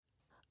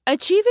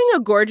Achieving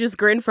a gorgeous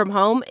grin from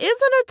home isn't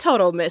a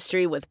total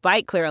mystery with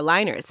Byte Clear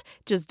aligners.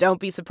 Just don't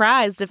be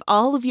surprised if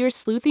all of your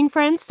sleuthing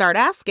friends start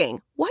asking,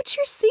 "What's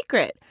your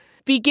secret?"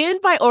 Begin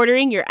by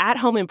ordering your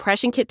at-home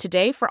impression kit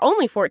today for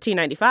only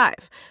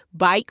 $14.95.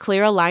 Byte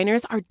Clear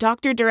aligners are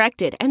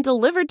doctor-directed and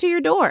delivered to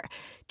your door.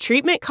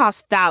 Treatment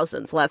costs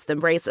thousands less than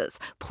braces.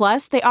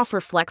 Plus, they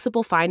offer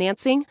flexible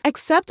financing,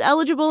 accept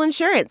eligible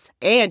insurance,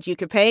 and you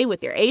can pay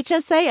with your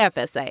HSA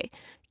FSA.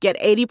 Get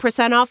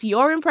 80% off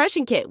your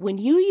impression kit when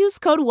you use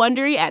code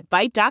WONDERY at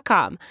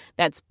Byte.com.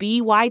 That's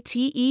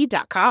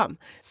BYTE.com.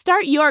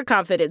 Start your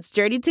confidence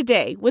journey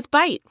today with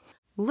Byte.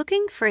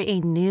 Looking for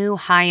a new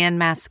high-end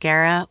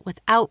mascara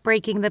without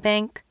breaking the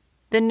bank?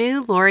 The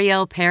new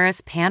L'Oreal Paris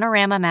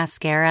Panorama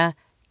Mascara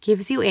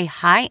gives you a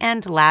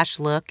high-end lash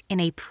look in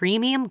a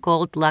premium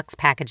gold luxe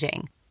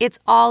packaging. It's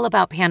all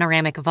about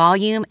panoramic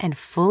volume and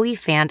fully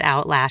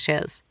fanned-out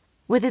lashes.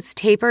 With its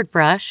tapered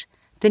brush,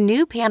 the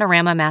new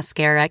Panorama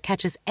Mascara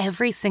catches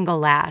every single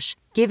lash,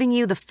 giving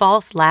you the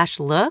false lash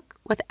look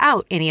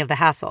without any of the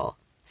hassle.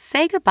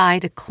 Say goodbye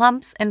to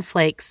clumps and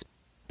flakes,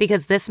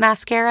 because this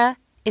mascara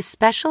is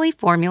specially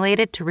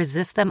formulated to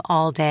resist them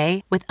all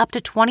day with up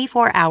to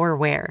 24-hour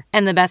wear.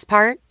 And the best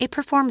part? It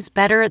performs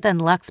better than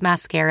Luxe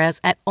mascaras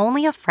at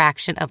only a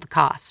fraction of the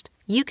cost.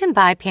 You can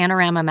buy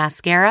Panorama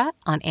Mascara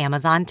on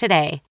Amazon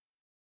today.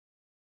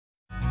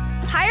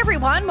 Hi,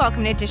 everyone.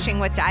 Welcome to Dishing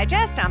with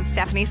Digest. I'm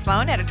Stephanie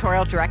Sloan,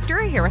 editorial director,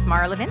 here with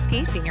Mara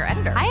Levinsky, senior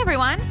editor. Hi,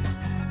 everyone.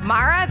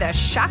 Mara, the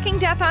shocking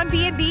death on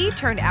B&B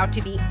turned out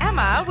to be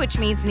Emma, which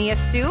means Nia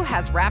Sue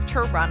has wrapped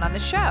her run on the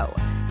show.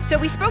 So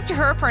we spoke to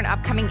her for an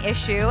upcoming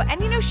issue,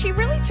 and, she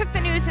really took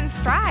the news in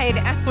stride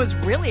and was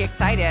really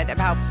excited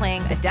about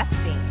playing a death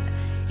scene.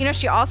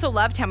 She also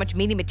loved how much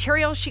meaty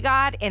material she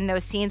got in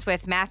those scenes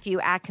with Matthew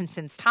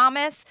Atkinson's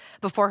Thomas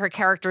before her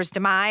character's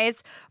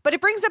demise. But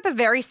it brings up a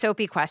very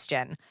soapy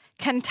question.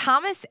 Can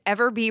Thomas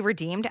ever be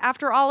redeemed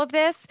after all of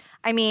this?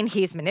 I mean,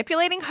 he's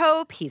manipulating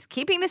Hope, he's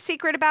keeping the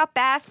secret about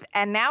Beth,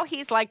 and now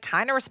he's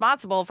kind of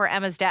responsible for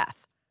Emma's death.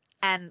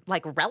 And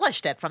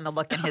relished it from the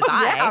look in his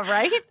eye. Yeah,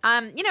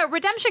 right?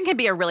 Redemption can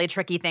be a really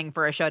tricky thing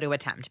for a show to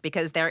attempt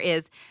because there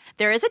is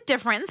a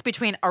difference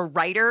between a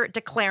writer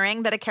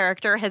declaring that a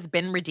character has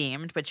been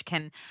redeemed, which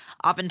can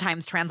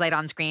oftentimes translate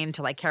on screen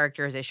to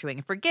characters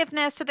issuing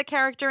forgiveness to the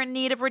character in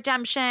need of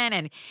redemption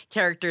and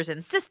characters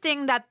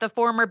insisting that the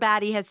former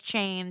baddie has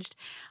changed,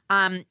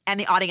 and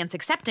the audience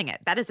accepting it.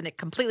 That is a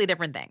completely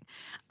different thing.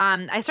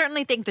 I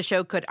certainly think the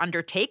show could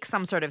undertake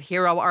some sort of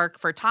hero arc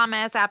for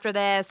Thomas after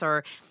this,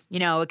 or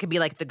it could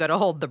be the good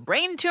old the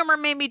brain tumor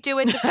made me do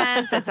it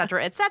defense, et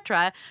cetera, et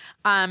cetera.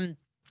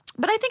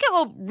 But I think it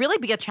will really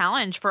be a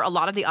challenge for a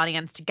lot of the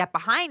audience to get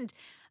behind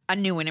a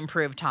new and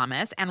improved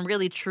Thomas and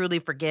really truly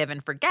forgive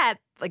and forget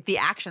the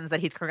actions that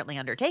he's currently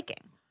undertaking.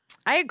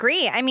 I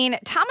agree. I mean,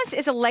 Thomas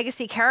is a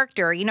legacy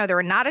character. There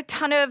are not a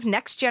ton of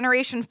next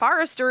generation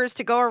Forresters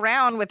to go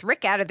around with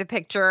Rick out of the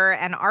picture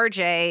and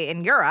RJ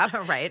in Europe.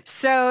 Right.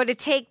 So to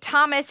take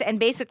Thomas and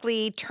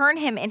basically turn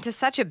him into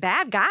such a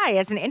bad guy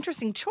is an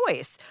interesting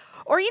choice.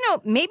 Or,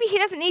 maybe he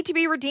doesn't need to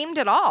be redeemed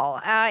at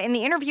all. In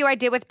the interview I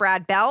did with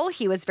Brad Bell,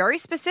 he was very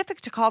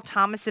specific to call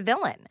Thomas a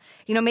villain.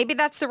 Maybe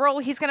that's the role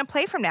he's going to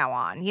play from now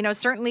on.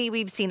 Certainly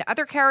we've seen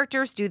other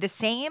characters do the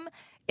same,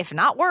 if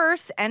not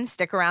worse, and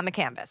stick around the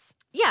canvas.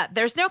 Yeah,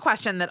 there's no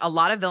question that a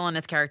lot of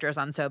villainous characters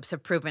on soaps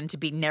have proven to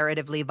be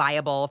narratively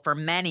viable for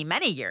many,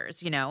 many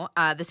years.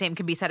 The same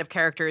can be said of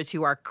characters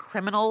who are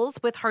criminals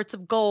with hearts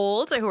of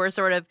gold, who are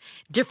sort of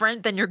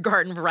different than your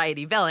garden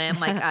variety villain,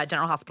 like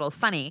General Hospital's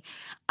Sunny.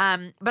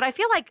 But I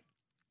feel like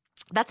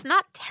that's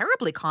not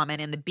terribly common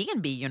in the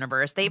B&B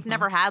universe. They've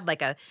never had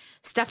a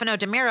Stefano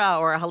DiMera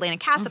or a Helena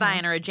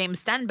Cassadine or a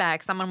James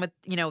Stenbeck, someone with,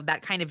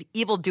 that kind of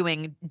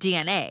evil-doing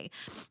DNA.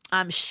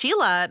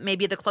 Sheila may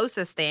be the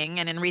closest thing,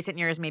 and in recent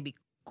years maybe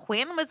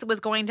Quinn was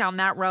going down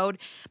that road,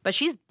 but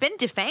she's been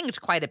defanged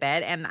quite a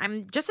bit, and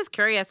I'm just as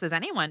curious as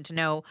anyone to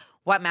know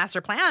what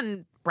master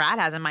plan Brad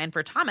has in mind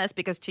for Thomas,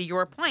 because to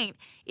your point,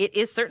 it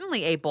is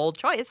certainly a bold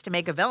choice to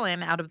make a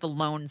villain out of the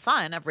lone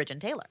son of Ridge and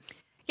Taylor.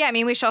 Yeah, I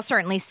mean, we shall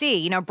certainly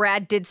see.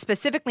 Brad did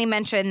specifically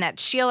mention that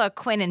Sheila,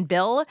 Quinn, and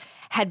Bill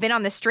had been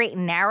on the straight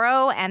and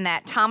narrow and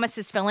that Thomas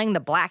is filling the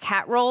black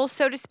hat role,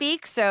 so to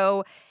speak.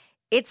 So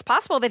it's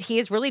possible that he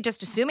is really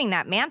just assuming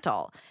that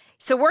mantle.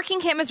 So working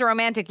him as a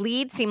romantic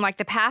lead seemed like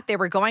the path they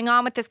were going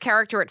on with this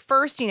character at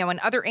first, in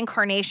other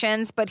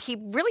incarnations, but he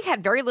really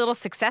had very little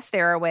success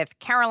there with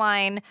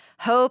Caroline,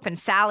 Hope, and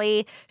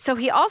Sally. So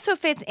he also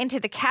fits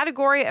into the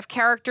category of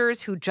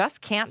characters who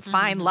just can't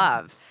find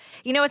love.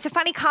 It's a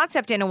funny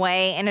concept in a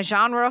way, in a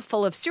genre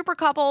full of super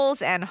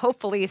couples and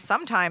hopefully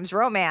sometimes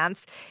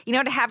romance,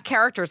 to have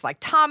characters like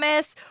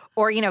Thomas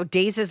or,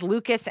 Daze's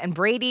Lucas and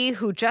Brady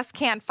who just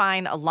can't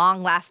find a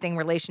long-lasting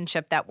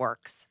relationship that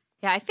works.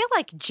 Yeah, I feel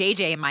like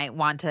JJ might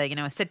want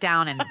to, sit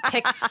down and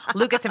pick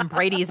Lucas and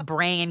Brady's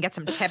brain, get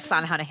some tips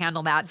on how to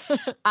handle that.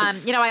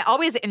 I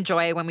always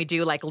enjoy when we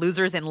do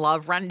losers in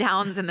love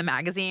rundowns in the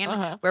magazine,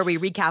 where we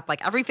recap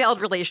every failed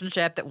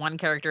relationship that one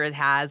character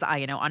has,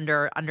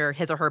 under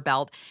his or her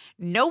belt.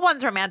 No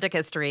one's romantic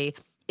history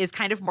is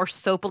kind of more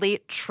soapily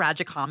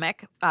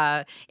tragicomic,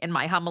 in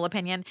my humble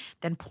opinion,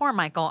 than poor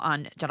Michael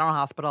on General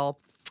Hospital.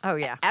 Oh,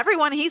 yeah.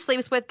 Everyone he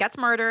sleeps with gets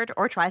murdered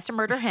or tries to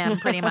murder him,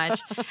 pretty much.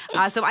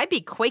 So I'd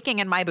be quaking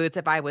in my boots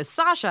if I was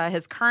Sasha,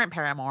 his current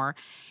paramour.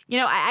 You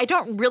know, I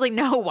don't really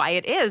know why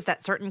it is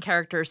that certain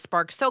characters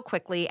spark so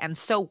quickly and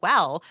so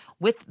well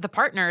with the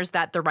partners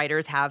that the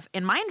writers have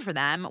in mind for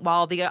them,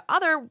 while the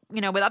other,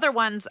 with other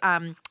ones,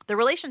 the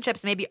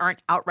relationships maybe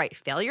aren't outright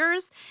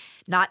failures.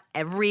 Not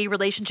every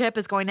relationship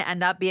is going to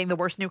end up being the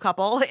worst new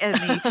couple in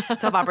the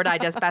Soap Opera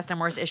Digest Best and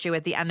Worst issue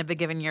at the end of a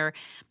given year.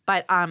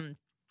 But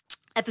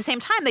at the same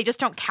time, they just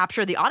don't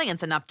capture the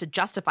audience enough to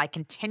justify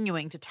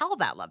continuing to tell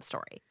that love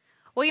story.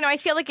 Well, I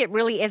feel like it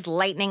really is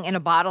lightning in a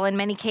bottle in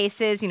many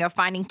cases,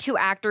 finding two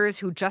actors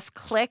who just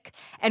click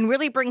and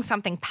really bring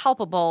something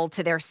palpable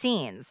to their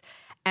scenes.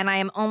 And I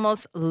am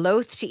almost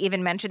loath to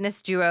even mention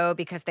this duo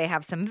because they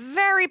have some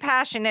very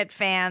passionate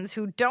fans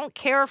who don't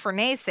care for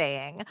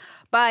naysaying.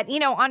 But,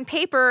 on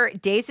paper,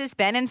 Days'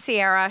 Ben and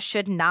Sierra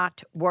should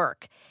not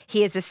work.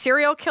 He is a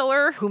serial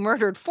killer who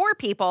murdered 4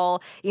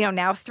 people,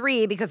 now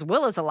 3 because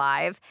Will is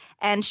alive.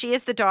 And she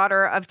is the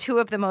daughter of 2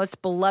 of the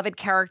most beloved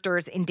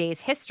characters in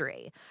Days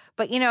history.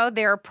 But,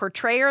 their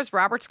portrayers,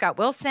 Robert Scott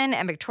Wilson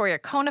and Victoria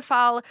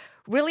Konefal,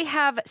 really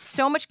have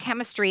so much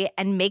chemistry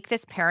and make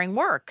this pairing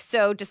work.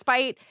 So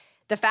despite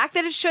the fact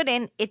that it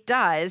shouldn't, it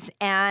does.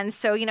 And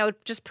so,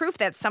 just proof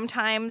that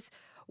sometimes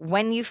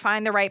when you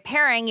find the right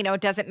pairing,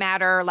 it doesn't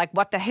matter like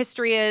what the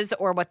history is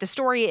or what the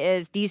story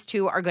is, these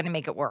two are going to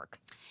make it work.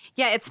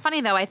 Yeah, it's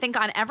funny, though. I think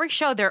on every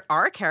show, there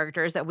are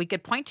characters that we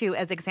could point to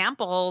as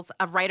examples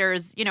of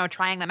writers,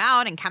 trying them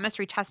out and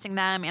chemistry testing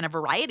them in a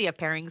variety of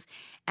pairings,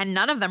 and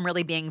none of them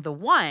really being the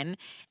one,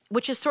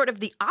 which is sort of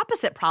the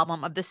opposite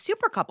problem of the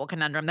super couple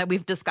conundrum that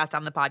we've discussed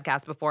on the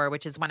podcast before,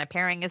 which is when a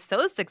pairing is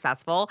so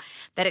successful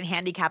that it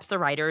handicaps the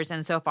writers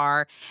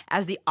insofar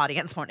as the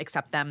audience won't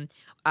accept them,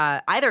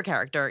 either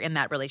character in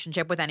that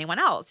relationship with anyone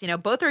else.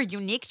 Both are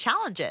unique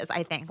challenges,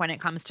 I think, when it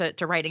comes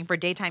to writing for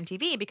daytime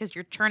TV, because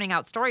you're churning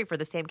out story for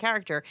the same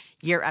character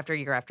year after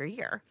year after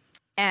year.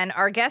 And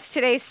our guest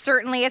today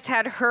certainly has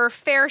had her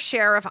fair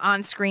share of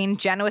on-screen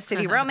Genoa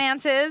City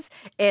romances.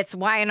 It's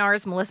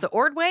YNR's Melissa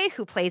Ordway,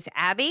 who plays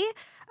Abby.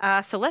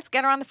 So let's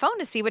get her on the phone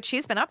to see what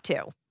she's been up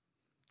to.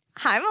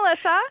 Hi,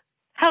 Melissa.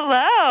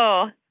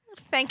 Hello.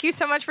 Thank you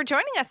so much for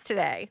joining us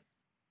today.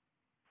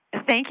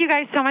 Thank you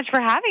guys so much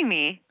for having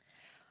me.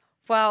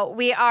 Well,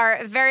 we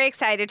are very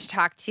excited to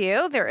talk to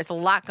you. There is a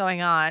lot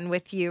going on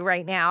with you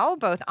right now,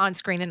 both on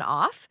screen and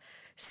off.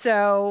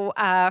 So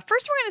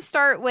first, we're going to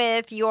start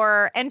with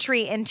your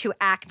entry into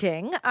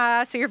acting.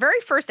 So your very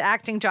first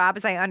acting job,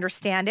 as I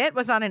understand it,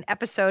 was on an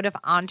episode of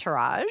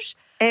Entourage.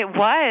 It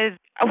was.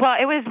 Well,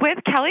 it was with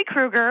Kelly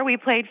Kruger. We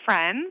played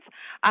friends,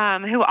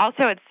 who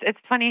also, it's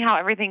funny how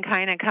everything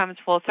kind of comes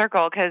full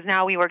circle because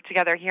now we work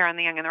together here on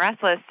The Young and the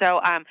Restless. So,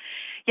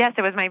 yes,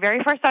 it was my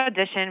very first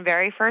audition,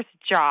 very first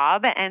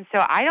job. And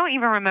so I don't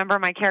even remember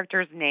my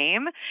character's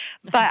name,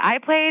 but I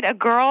played a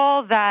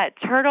girl that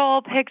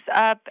Turtle picks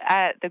up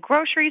at the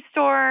grocery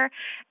store,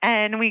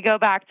 and we go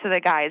back to the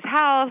guy's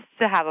house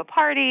to have a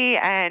party.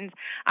 And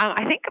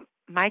I think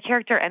my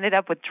character ended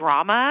up with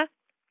drama.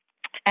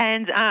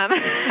 And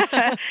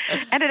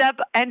ended up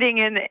ending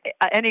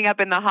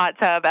up in the hot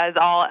tub, as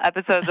all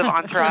episodes of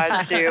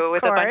Entourage do,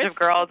 with a bunch of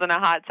girls in a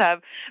hot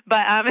tub.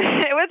 But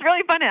it was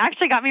really fun. It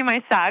actually got me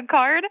my SAG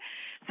card,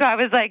 so I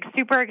was like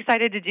super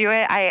excited to do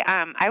it.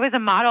 I was a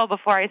model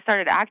before I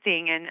started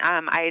acting, and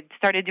I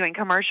started doing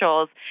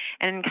commercials.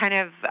 And kind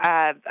of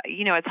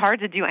it's hard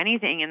to do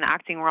anything in the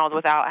acting world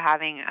without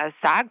having a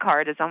SAG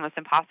card. It's almost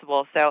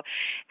impossible. So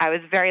I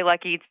was very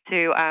lucky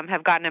to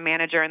have gotten a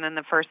manager, and then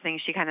the first thing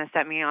she kind of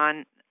set me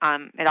on,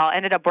 it all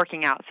ended up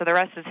working out. So the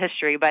rest is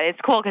history. But it's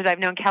cool because I've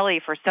known Kelly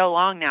for so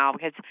long now,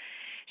 because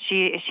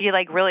she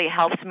like really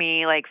helped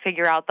me like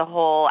figure out the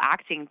whole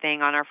acting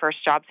thing on our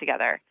first job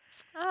together.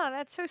 Oh,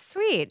 that's so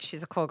sweet.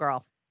 She's a cool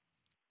girl.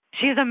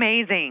 She's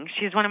amazing.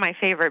 She's one of my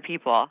favorite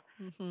people.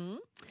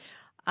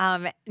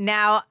 Mm-hmm.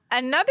 Now,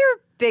 another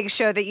big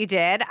show that you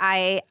did,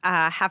 I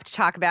have to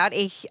talk about.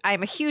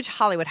 I'm a huge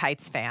Hollywood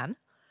Heights fan.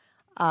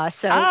 Oh,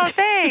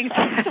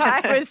 thanks. So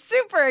I was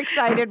super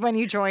excited when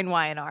you joined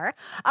YNR.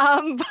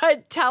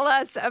 But tell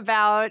us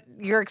about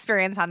your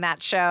experience on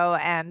that show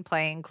and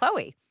playing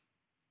Chloe.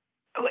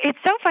 It's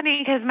so funny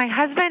because my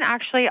husband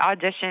actually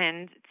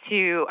auditioned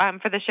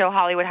for the show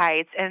Hollywood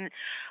Heights, and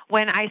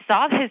when I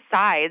saw his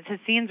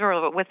scenes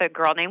were with a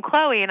girl named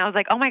Chloe, and I was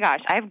like, oh my gosh,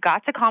 I've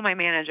got to call my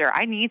manager.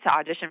 I need to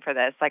audition for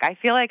this. Like, I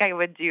feel like I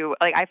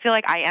feel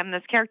like I am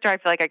this character. I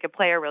feel like I could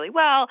play her really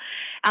well.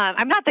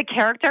 I'm not the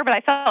character, but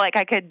I felt like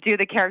I could do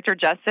the character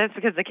justice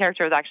because the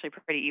character was actually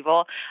pretty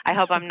evil. I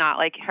hope I'm not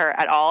like her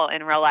at all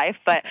in real life,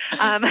 but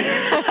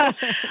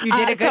you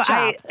did a good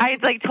job. I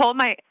told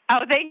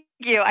thank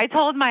you. I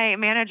told my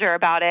manager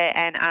about it,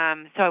 and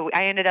so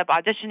I ended up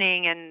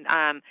auditioning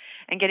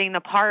and getting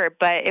the part.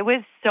 But it was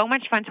so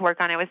much fun to work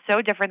on. It was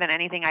so different than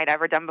anything I'd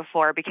ever done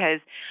before because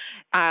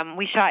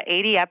we shot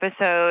 80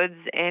 episodes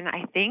in,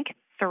 I think,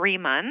 3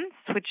 months,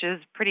 which is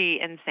pretty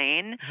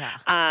insane.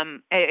 Yeah.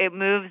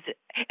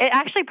 It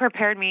actually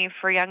prepared me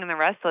for Young and the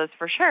Restless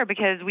for sure,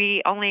 because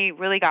we only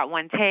really got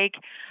one take.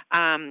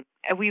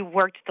 We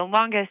worked the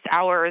longest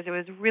hours. It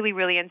was really,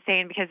 really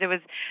insane because it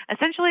was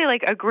essentially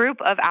like a group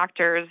of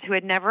actors who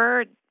had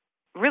never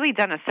really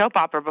done a soap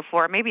opera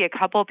before. Maybe a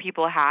couple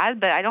people had,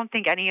 but I don't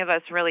think any of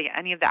the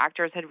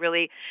actors had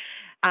really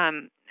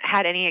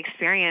had any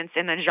experience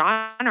in the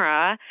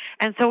genre.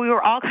 And so we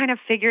were all kind of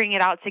figuring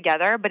it out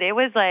together, but it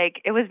was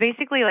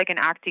basically like an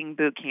acting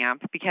boot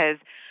camp, because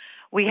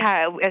we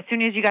had, as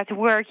soon as you got to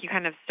work, you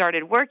kind of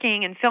started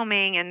working and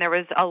filming, and there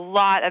was a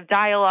lot of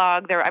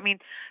dialogue there. I mean,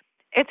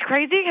 it's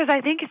crazy because I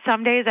think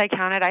some days I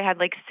counted, I had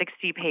like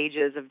 60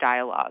 pages of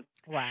dialogue.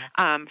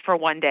 Wow. For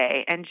one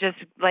day, and just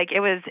like it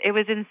was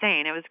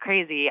insane. It was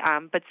crazy,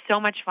 but so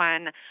much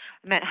fun.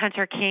 I met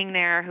Hunter King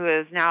there, who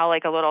is now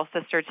like a little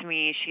sister to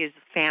me. She's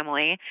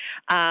family,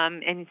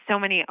 and so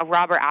many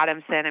Robert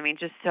Adamson. I mean,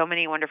 just so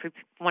many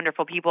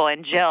wonderful people,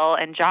 and Jill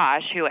and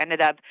Josh, who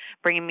ended up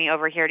bringing me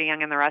over here to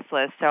Young and the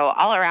Restless. So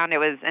all around, it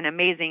was an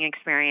amazing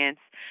experience.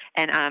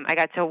 And I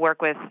got to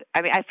work with,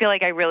 I mean, I feel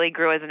like I really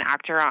grew as an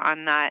actor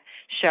on that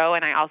show,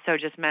 and I also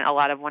just met a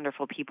lot of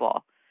wonderful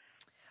people.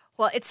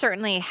 Well, it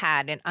certainly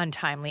had an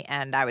untimely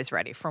end. I was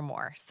ready for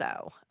more.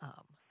 So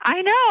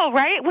I know,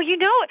 right? Well,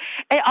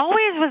 it always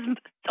was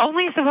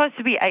only supposed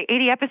to be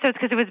 80 episodes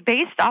because it was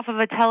based off of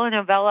a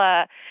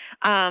telenovela.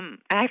 And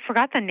I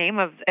forgot the name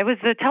of it. Was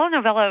the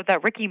telenovela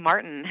that Ricky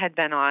Martin had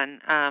been on,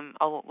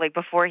 like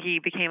before he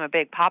became a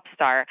big pop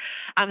star.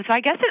 So I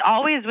guess it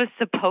always was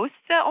supposed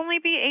to only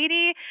be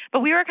 80,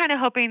 but we were kind of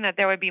hoping that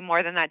there would be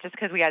more than that, just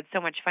because we had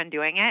so much fun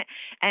doing it.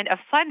 And a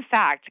fun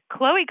fact: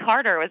 Chloe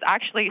Carter was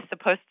actually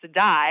supposed to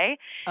die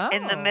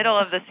in the middle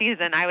of the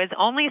season. I was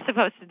only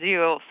supposed to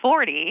do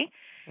 40.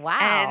 Wow.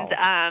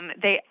 And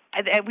do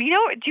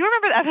you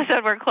remember the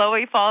episode where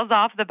Chloe falls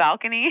off the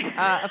balcony?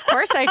 Of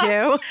course I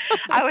do.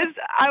 I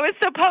was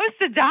supposed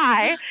to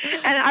die,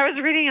 and I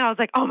was reading and I was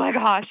like, oh my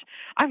gosh,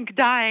 I'm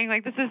dying.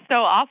 Like, this is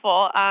so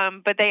awful.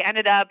 But they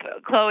ended up,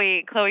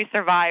 Chloe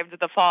survived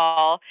the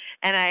fall,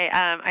 and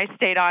I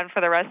stayed on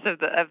for the rest of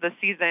the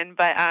season.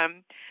 But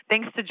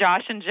thanks to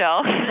Josh and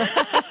Jill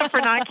for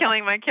not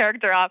killing my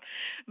character off.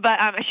 But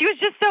she was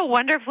just so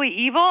wonderfully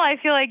evil. I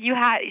feel like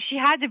she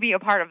had to be a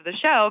part of the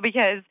show,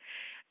 because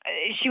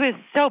she was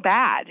so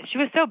bad. She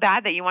was so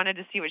bad that you wanted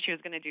to see what she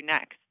was going to do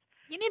next.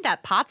 You need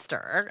that pot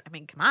stirrer. I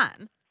mean, come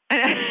on.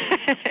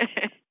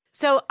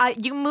 So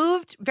you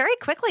moved very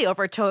quickly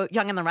over to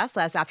Young and the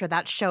Restless after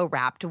that show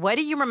wrapped. What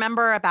do you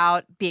remember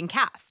about being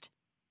cast?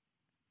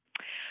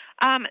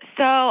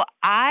 So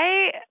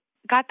I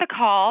got the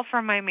call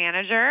from my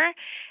manager,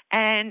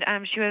 and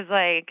she was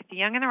like, "The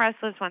Young and the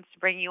Restless wants to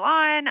bring you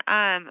on.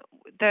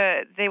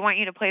 They want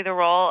you to play the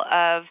role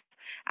of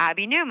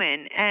Abby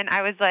Newman." And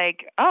I was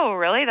like, "Oh,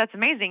 really? That's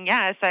amazing.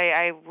 Yes,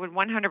 I would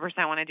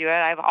 100% want to do it.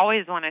 I've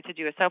always wanted to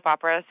do a soap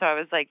opera." So I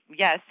was like,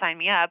 "Yes, sign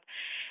me up."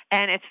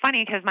 And it's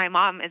funny because my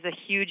mom is a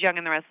huge Young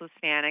and the Restless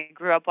fan. I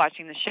grew up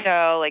watching the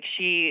show. Like,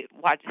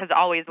 has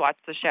always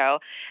watched the show.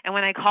 And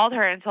when I called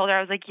her and told her, I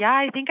was like, "Yeah,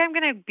 I think I'm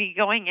going to be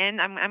going in.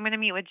 I'm going to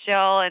meet with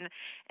Jill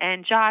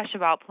and Josh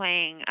about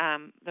playing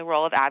the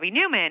role of Abby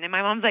Newman." And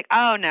my mom's like,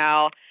 "Oh,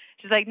 no."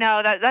 She's like,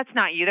 "No, that's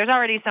not you. There's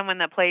already someone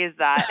that plays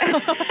that."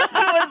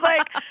 I was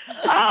like,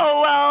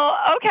 "Oh,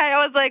 well, okay."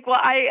 I was like, "Well,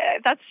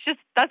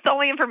 that's the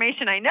only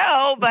information I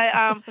know, but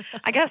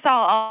I guess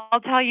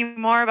I'll tell you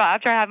more about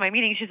after I have my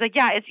meeting." She's like,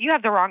 "Yeah, you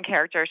have the wrong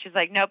character." She's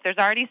like, "Nope, there's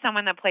already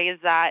someone that plays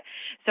that.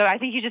 So I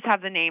think you just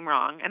have the name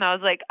wrong." And I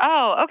was like,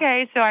 "Oh,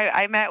 okay." So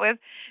I met with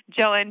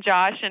Jill and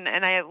Josh, and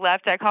I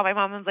left. I called my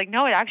mom and was like,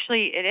 "No,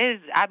 it is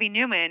Abby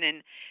Newman."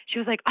 And she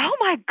was like, "Oh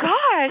my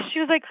gosh."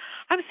 She was like,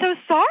 "I'm so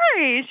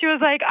sorry." She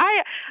was like,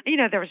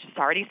 there was just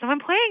already someone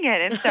playing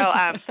it. And so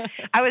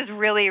I was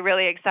really,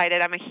 really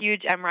excited. I'm a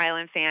huge Em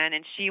Ryland fan,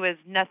 and she was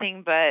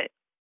nothing but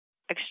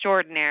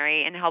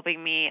extraordinary in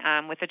helping me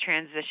with the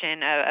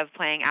transition of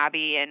playing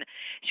Abby. And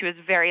she was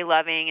very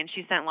loving, and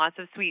she sent lots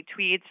of sweet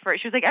tweets.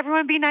 She was like,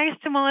 "Everyone be nice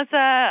to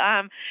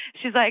Melissa."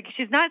 She's like,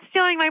 "She's not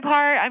stealing my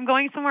part. I'm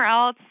going somewhere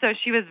else." So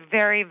she was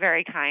very,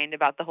 very kind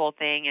about the whole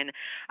thing. And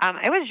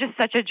it was just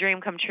such a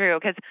dream come true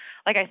because,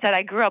 like I said,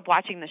 I grew up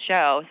watching the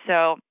show.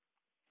 So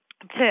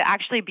to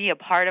actually be a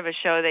part of a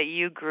show that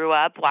you grew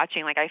up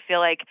watching, like, I feel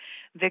like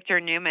Victor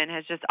Newman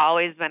has just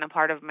always been a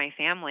part of my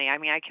family. I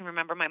mean, I can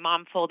remember my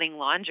mom folding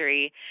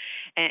laundry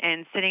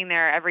and sitting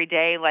there every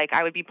day. Like,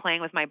 I would be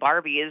playing with my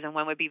Barbies, and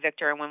one would be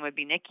Victor and one would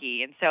be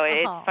Nikki. And so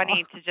it's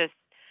funny to just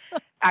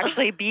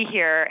actually be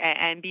here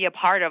and be a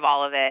part of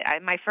all of it.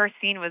 My first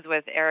scene was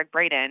with Eric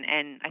Braeden,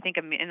 and I think,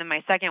 and then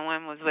my second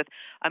one was with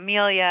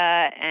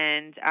Amelia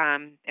and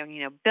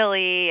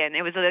Billy, and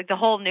it was like the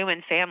whole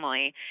Newman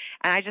family.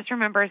 And I just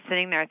remember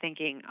sitting there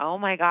thinking, "Oh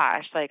my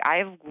gosh, like,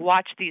 I've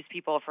watched these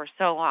people for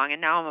so long,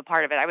 and now I'm a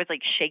part of it." I was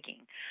like shaking.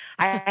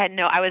 I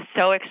was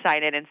so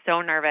excited and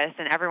so nervous,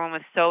 and everyone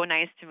was so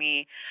nice to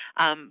me.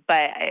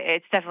 But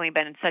it's definitely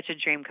been such a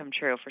dream come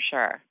true for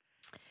sure.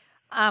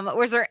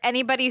 Was there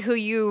anybody who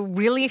you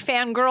really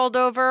fangirled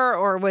over,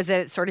 or was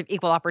it sort of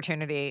equal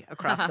opportunity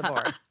across the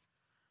board?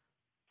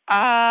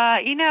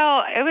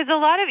 It was a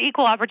lot of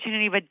equal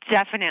opportunity, but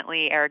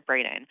definitely Eric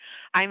Braeden.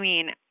 I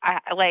mean,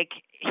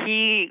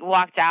 he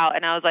walked out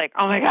and I was like,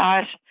 oh my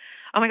gosh.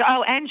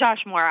 Oh, and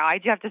Josh Morrow. I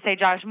do have to say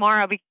Josh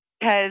Morrow because,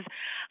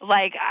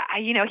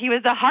 he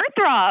was a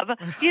heartthrob.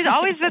 He's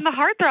always been the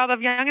heartthrob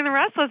of Young and the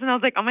Restless. And I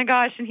was like, oh my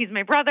gosh, and he's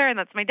my brother and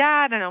that's my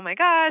dad. And oh my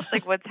gosh,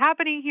 like what's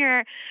happening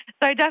here?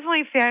 So I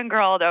definitely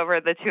fangirled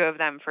over the two of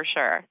them for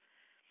sure.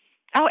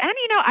 Oh, and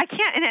I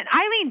can't, and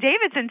Eileen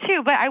Davidson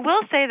too, but I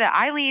will say that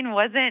Eileen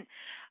wasn't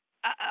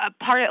a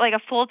part of, like,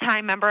 a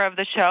full-time member of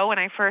the show when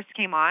I first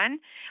came on.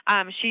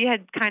 She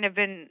had kind of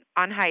been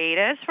on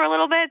hiatus for a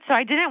little bit, so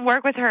I didn't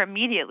work with her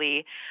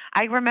immediately.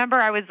 I remember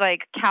I was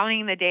like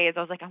counting the days.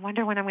 I was like, I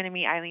wonder when I'm going to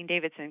meet Eileen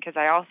Davidson, because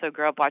I also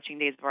grew up watching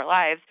Days of Our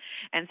Lives,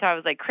 and so I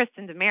was like,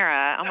 Kristen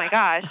DiMera, oh my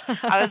gosh.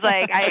 I was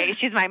like,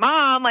 she's my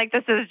mom. Like,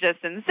 this is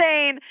just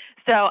insane.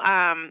 So,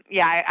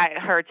 I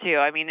her too.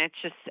 I mean, it's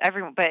just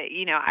everyone, but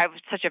I was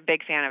such a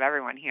big fan of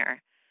everyone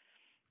here.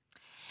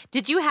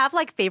 Did you have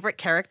like favorite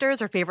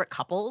characters or favorite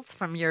couples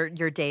from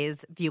your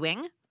days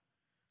viewing?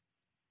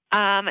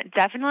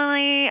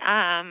 Definitely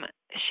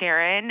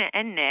Sharon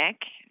and Nick,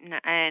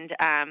 and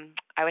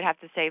I would have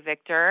to say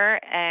Victor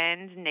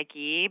and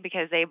Nikki,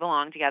 because they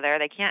belong together.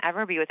 They can't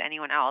ever be with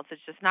anyone else.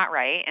 It's just not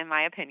right, in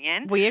my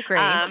opinion. We agree.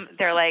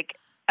 They're like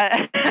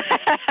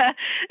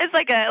it's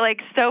like a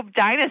soap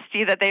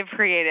dynasty that they've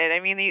created. I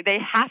mean, they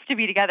have to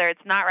be together.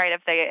 It's not right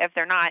if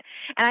they're not.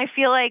 And I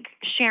feel like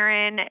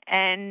Sharon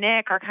and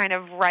Nick are kind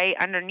of right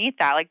underneath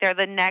that. Like, they're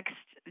the next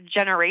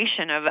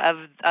generation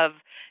of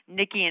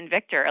Nikki and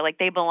Victor. Like,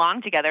 they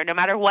belong together. No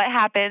matter what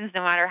happens,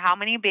 no matter how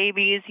many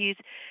babies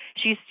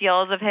she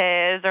steals of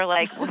his, or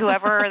like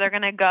whoever they're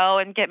going to go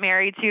and get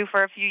married to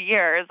for a few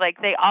years,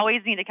 like, they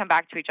always need to come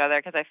back to each other,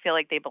 because I feel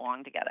like they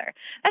belong together.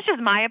 That's just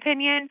my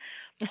opinion.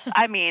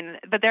 I mean,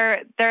 but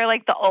they're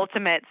like the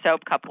ultimate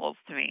soap couples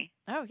to me.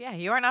 Oh yeah,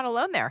 you are not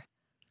alone there.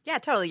 Yeah,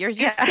 totally. You're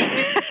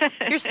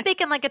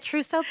speaking like a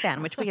true soap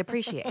fan, which we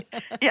appreciate.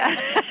 Yeah.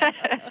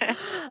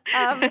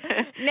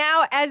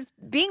 Now, as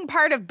being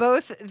part of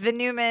both the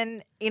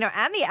Newman,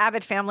 and the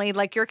Abbott family,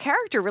 like, your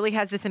character really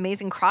has this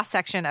amazing cross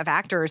section of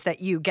actors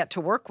that you get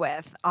to work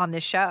with on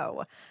this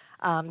show.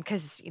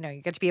 Because, you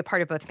get to be a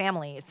part of both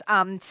families.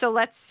 So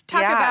let's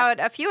talk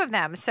about a few of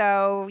them.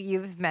 So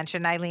you've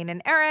mentioned Eileen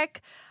and Eric,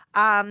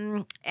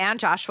 and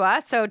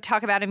Joshua. So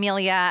talk about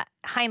Amelia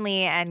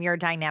Heinle and your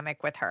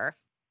dynamic with her.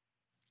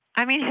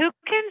 I mean, who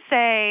can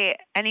say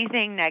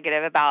anything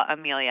negative about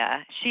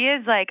Amelia? She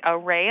is like a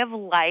ray of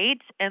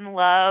light and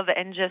love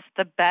and just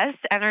the best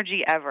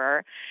energy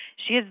ever.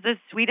 She is the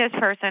sweetest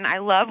person. I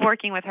love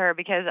working with her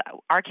because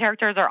our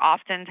characters are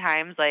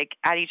oftentimes like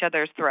at each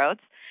other's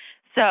throats.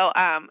 So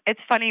it's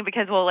funny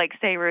because we'll like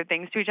say rude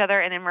things to each other,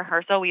 and in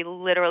rehearsal we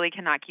literally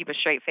cannot keep a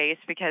straight face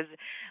because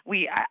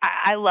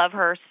I love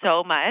her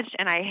so much,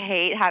 and I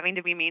hate having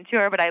to be mean to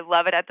her, but I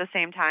love it at the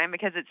same time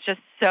because it's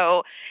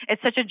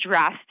such a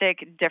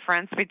drastic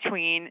difference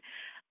between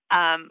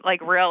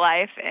like real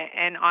life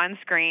and on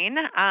screen.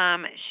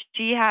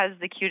 She has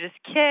the cutest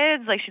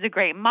kids. Like, she's a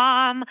great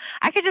mom.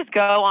 I could just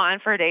go on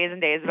for days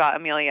and days about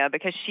Amelia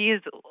because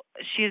she's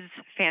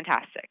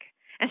fantastic,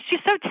 and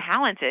she's so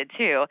talented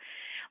too.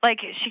 Like,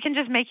 she can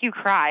just make you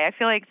cry. I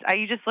feel like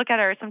you just look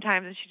at her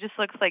sometimes and she just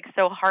looks like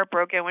so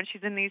heartbroken when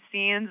she's in these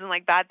scenes and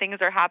like bad things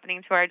are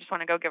happening to her. I just want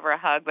to go give her a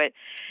hug. But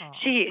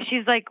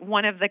she's like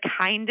one of the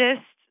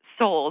kindest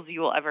souls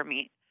you will ever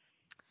meet.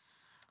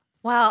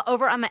 Well,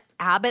 over on the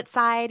Abbott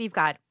side, you've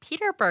got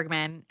Peter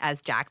Bergman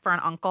as Jack for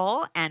an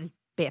uncle and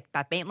Beth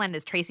Maitland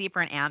as Tracy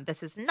for an aunt.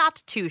 This is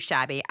not too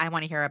shabby. I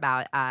want to hear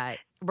about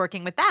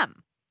working with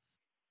them.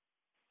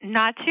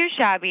 Not too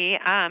shabby.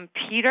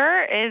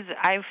 Peter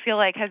I feel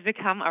like, has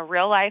become a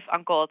real life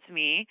uncle to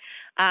me.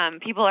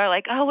 People are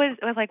like, oh,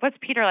 what's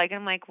Peter like? And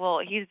I'm like,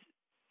 well, he's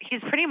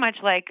pretty much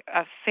like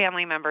a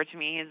family member to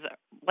me. He's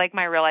like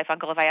my real life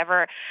uncle. If I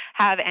ever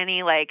have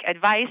any like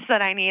advice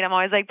that I need, I'm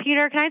always like,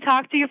 Peter, can I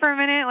talk to you for a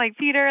minute? Like,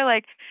 Peter,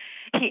 like,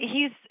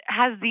 he's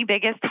has the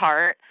biggest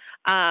heart.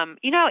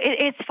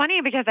 It's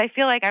funny because I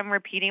feel like I'm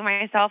repeating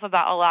myself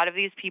about a lot of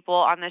these people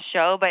on the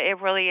show, but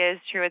it really is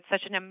true. It's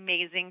such an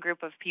amazing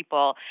group of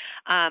people.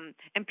 And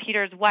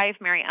Peter's wife,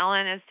 Mary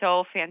Ellen, is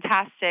so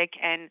fantastic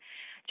and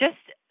just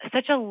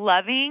such a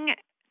loving,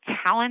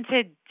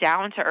 talented,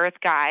 down-to-earth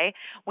guy.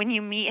 When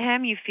you meet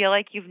him, you feel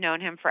like you've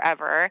known him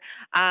forever.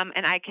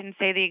 And I can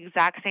say the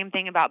exact same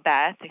thing about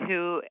Beth,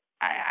 who,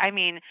 I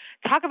mean,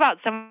 talk about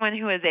someone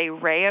who is a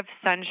ray of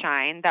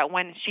sunshine, that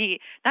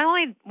not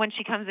only when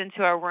she comes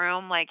into a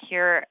room like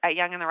here at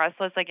Young and the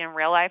Restless, like in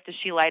real life, does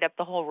she light up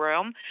the whole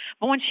room,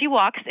 but when she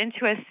walks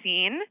into a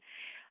scene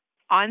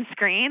on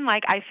screen,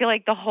 like, I feel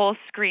like the whole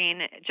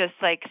screen just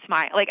like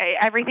smile, like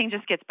everything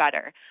just gets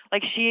better.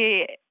 Like,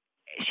 she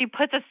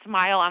puts a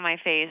smile on my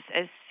face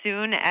as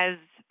soon as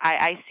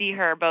I see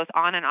her, both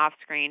on and off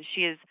screen.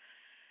 She is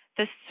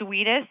the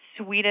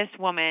sweetest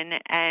woman,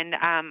 and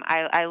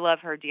I love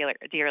her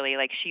dearly.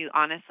 Like, she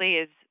honestly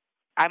is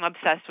I'm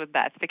obsessed with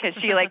Beth because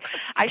she like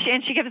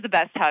and she gives the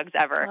best hugs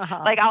ever.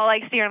 Uh-huh. Like I'll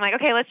like see her and I'm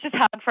like, okay, let's just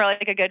hug for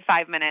like a good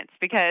 5 minutes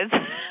because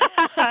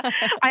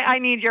I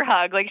need your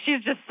hug. Like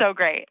she's just so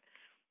great.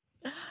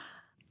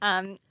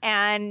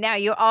 And now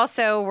you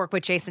also work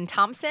with Jason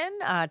Thompson.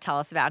 Tell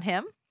us about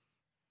him.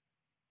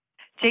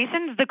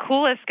 Jason's the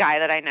coolest guy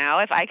that I know.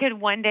 If I could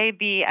one day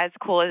be as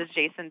cool as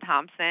Jason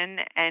Thompson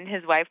and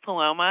his wife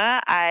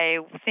Paloma, I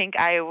think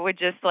I would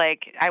just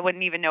like, I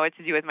wouldn't even know what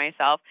to do with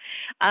myself.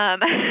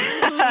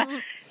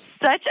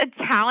 Such a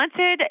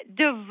talented,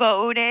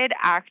 devoted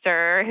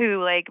actor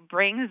who like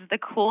brings the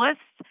coolest,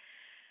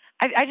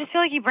 I just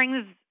feel like he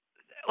brings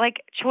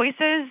like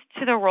choices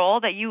to the role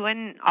that you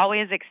wouldn't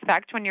always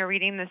expect when you're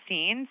reading the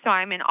scene. So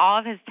I'm in awe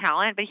of his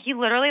talent, but he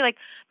literally like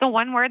the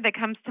one word that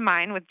comes to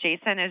mind with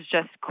Jason is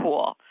just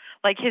cool.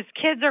 Like his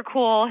kids are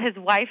cool. His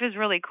wife is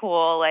really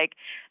cool. Like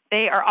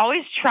they are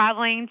always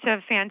traveling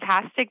to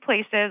fantastic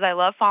places. I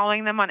love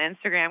following them on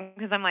Instagram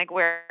because I'm like,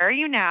 where are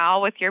you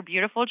now with your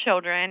beautiful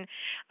children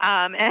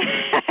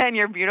and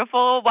your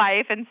beautiful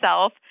wife and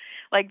self?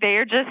 Like they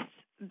are just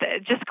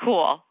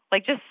cool.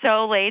 Like just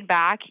so laid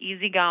back,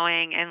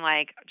 easygoing, and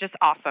like just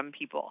awesome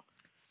people.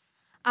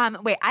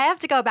 Wait, I have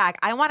to go back.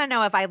 I want to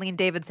know if Eileen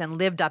Davidson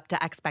lived up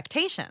to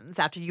expectations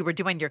after you were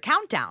doing your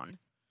countdown.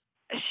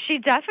 She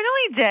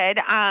definitely did.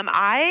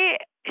 I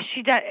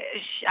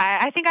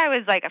think I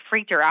was like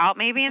freaked her out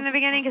maybe in the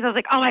beginning because I was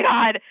like, oh my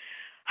God.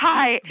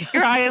 Hi,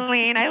 you're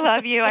Eileen. I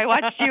love you. I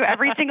watch you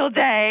every single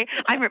day.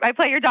 I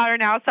play your daughter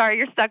now. Sorry,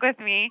 you're stuck with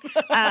me.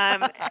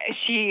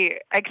 She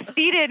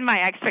exceeded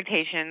my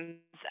expectations.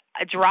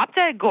 Drop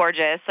Dead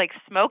Gorgeous, like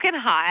smoking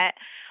hot,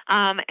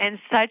 and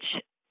such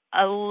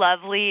a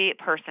lovely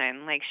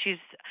person. Like she's,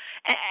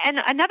 and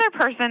another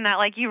person that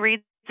like you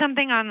read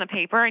something on the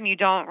paper and you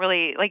don't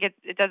really like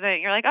it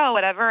doesn't, you're like, oh,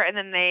 whatever. And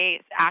then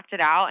they act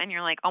it out and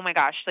you're like, oh my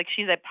gosh, like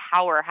she's a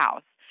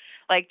powerhouse.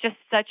 Like just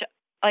such,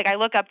 like I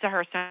look up to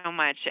her so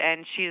much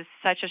and she's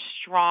such a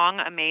strong,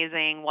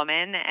 amazing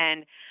woman.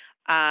 And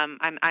I'm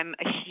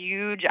a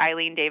huge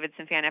Eileen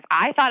Davidson fan. If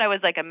I thought I was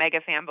like a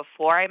mega fan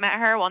before I met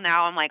her, well,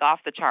 now I'm like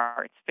off the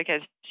charts because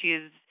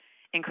she's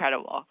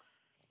incredible.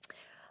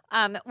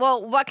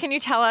 Well, what can you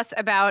tell us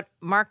about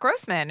Mark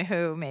Grossman,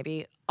 who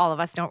maybe all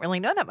of us don't really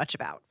know that much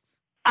about?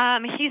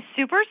 He's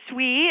super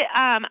sweet.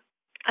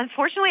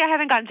 Unfortunately, I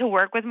haven't gotten to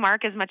work with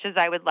Mark as much as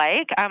I would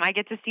like. I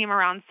get to see him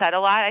around set a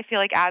lot. I feel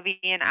like Abby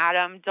and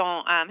Adam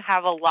don't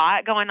have a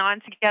lot going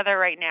on together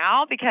right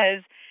now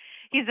because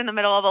he's in the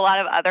middle of a lot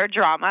of other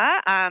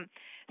drama.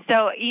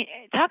 So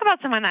talk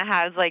about someone that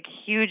has like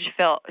huge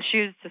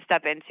shoes to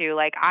step into.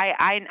 Like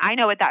I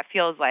know what that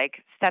feels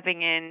like,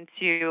 stepping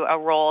into a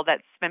role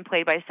that's been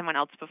played by someone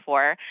else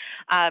before.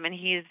 And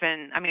he's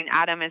been, I mean,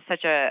 Adam is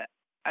such a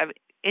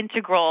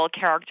integral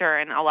character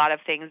in a lot of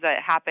things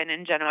that happen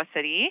in Genoa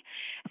City.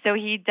 So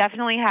he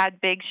definitely had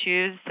big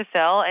shoes to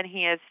fill and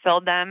he has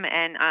filled them,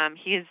 and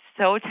he is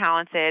so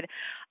talented.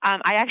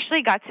 I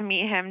actually got to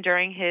meet him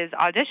during his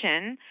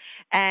audition.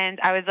 And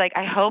I was like,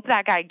 I hope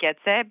that guy gets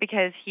it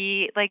because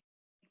he like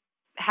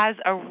has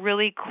a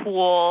really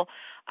cool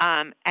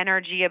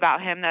energy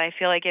about him that I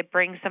feel like it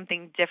brings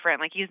something different.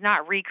 Like he's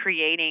not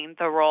recreating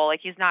the role.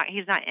 Like he's not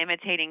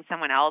imitating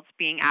someone else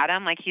being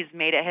Adam. Like he's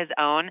made it his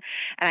own.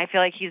 And I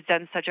feel like he's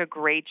done such a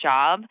great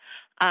job.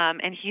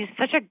 And he's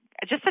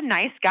just a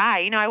nice guy.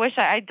 You know, I wish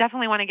I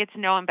definitely want to get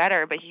to know him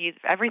better, but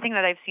everything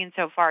that I've seen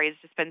so far, he's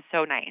just been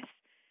so nice.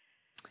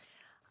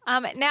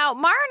 Now,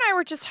 Mara and I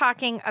were just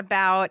talking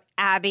about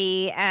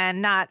Abby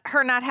and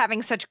her not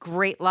having such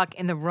great luck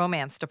in the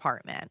romance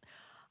department.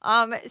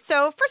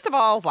 So first of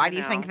all, why do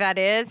you think that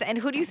is? And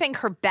who do you think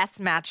her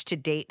best match to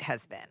date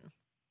has been?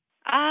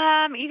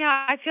 You know,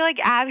 I feel like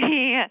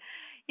Abby,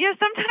 you know,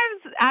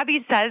 sometimes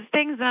Abby says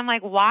things and I'm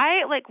like,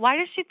 why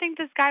does she think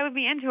this guy would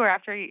be into her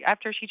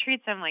after she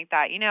treats him like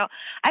that? You know,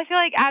 I feel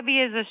like Abby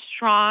is a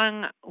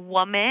strong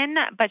woman,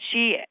 but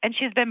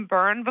she's been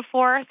burned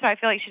before. So I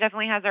feel like she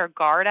definitely has her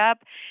guard up.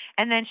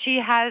 And then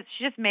she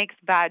just makes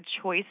bad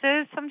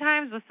choices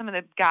sometimes with some of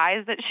the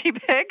guys that she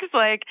picks.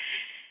 Like,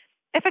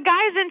 if a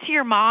guy's into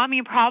your mom,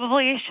 you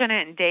probably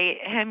shouldn't date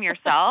him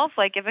yourself.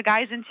 Like, if a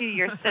guy's into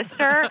your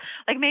sister,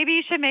 like maybe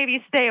you should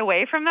stay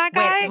away from that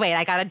guy. Wait,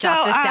 I gotta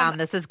jot this down.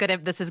 This is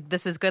good.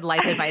 This is good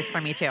life advice for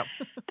me too.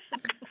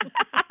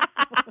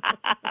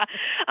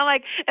 I'm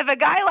like, if a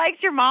guy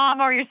likes your mom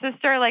or your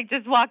sister, like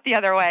just walk the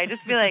other way.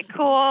 Just be like,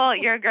 cool,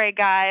 you're a great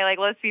guy. Like,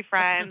 let's be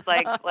friends.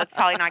 Like, let's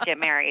probably not get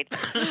married.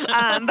 But so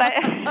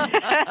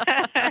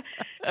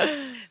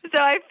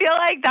I feel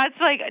like that's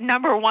like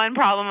number one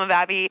problem of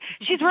Abby.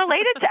 She's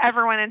related to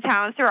everyone in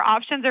town, so her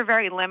options are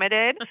very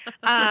limited.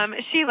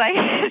 She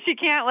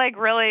can't like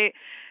really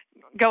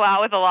go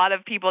out with a lot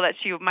of people that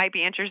she might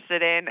be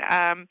interested in.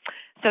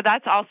 So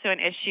that's also an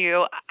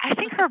issue. I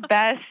think her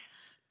best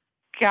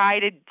guy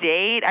to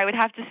date, I would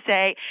have to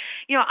say,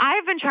 you know,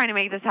 I've been trying to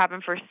make this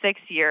happen for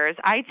 6 years.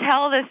 I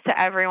tell this to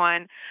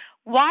everyone.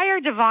 Why are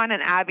Devon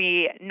and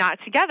Abby not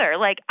together?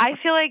 Like, I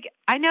feel like,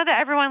 I know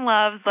that everyone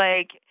loves,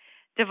 like,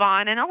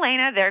 Devon and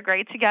Elena. They're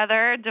great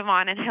together.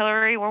 Devon and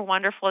Hillary were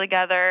wonderful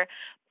together.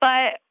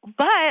 But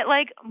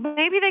like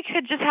maybe they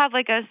could just have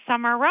like a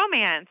summer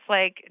romance,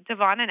 like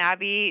Devon and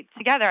Abby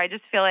together. I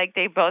just feel like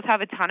they both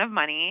have a ton of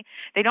money.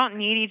 They don't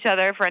need each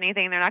other for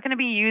anything. They're not going to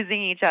be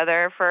using each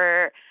other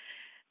for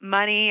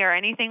money or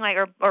anything like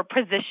or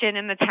position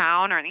in the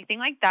town or anything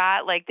like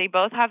that. Like they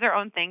both have their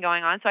own thing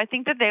going on. So I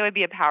think that they would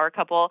be a power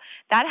couple.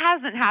 That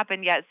hasn't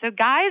happened yet. So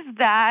guys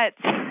that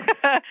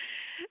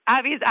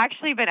Abby's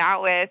actually been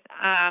out with,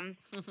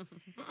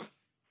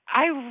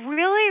 I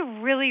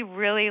really, really,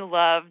 really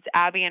loved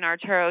Abby and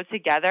Arturo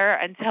together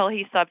until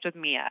he slept with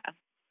Mia.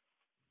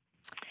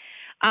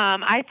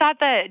 I thought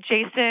that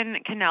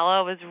Jason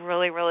Canella was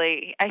really,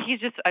 really.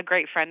 He's just a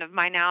great friend of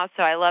mine now,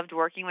 so I loved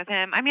working with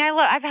him. I mean,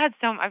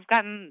 I've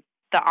gotten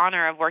the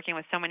honor of working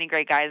with so many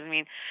great guys. I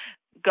mean,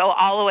 go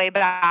all the way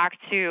back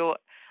to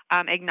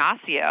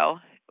Ignacio,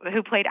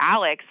 who played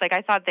Alex. Like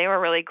I thought they were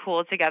really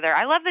cool together.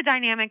 I love the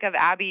dynamic of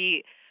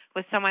Abby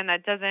with someone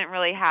that doesn't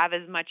really have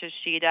as much as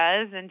she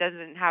does and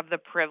doesn't have the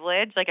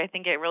privilege. Like I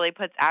think it really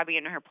puts Abby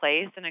in her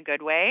place in a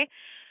good way.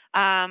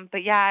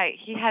 But yeah,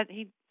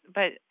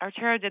 but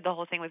Arturo did the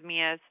whole thing with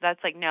Mia, so that's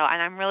like no.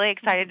 And I'm really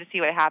excited to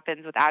see what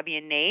happens with Abby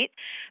and Nate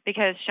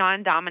because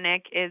Sean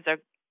Dominic is a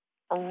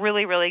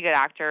really, really good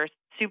actor,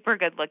 super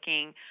good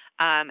looking.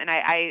 And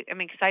I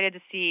am excited to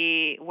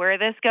see where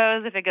this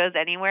goes, if it goes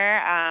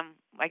anywhere.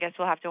 I guess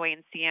we'll have to wait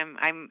and see him.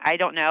 I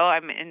don't know.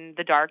 I'm in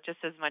the dark just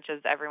as much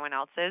as everyone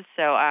else is.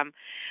 So,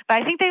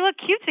 but I think they look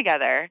cute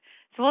together.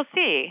 So we'll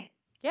see.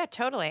 Yeah,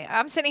 totally.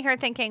 I'm sitting here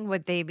thinking,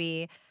 would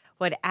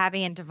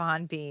Abby and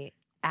Devon be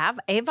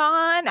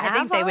Avon? I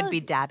think they would be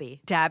Dabby.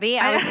 Dabby?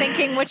 I was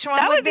thinking which one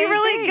that would be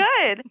really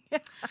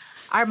good.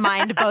 Our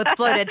mind both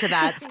floated to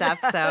that stuff,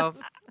 so...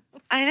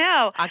 I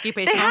know.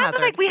 Occupational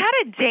hazard. Like we had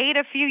a date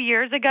a few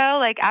years ago,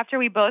 like after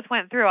we both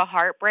went through a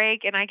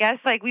heartbreak, and I guess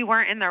like we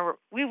weren't in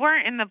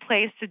the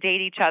place to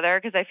date each other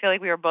because I feel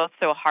like we were both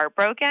so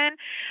heartbroken.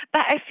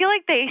 But I feel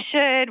like they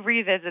should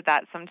revisit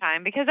that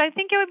sometime because I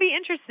think it would be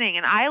interesting.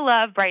 And I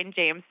love Bryton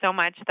James so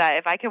much that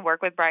if I could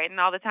work with Bryton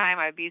all the time,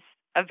 I'd be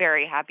a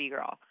very happy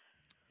girl.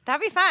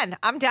 That'd be fun.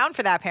 I'm down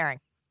for that pairing.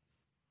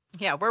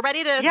 Yeah, we're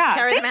ready to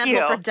carry the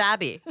mantle for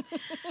Dabby,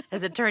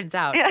 as it turns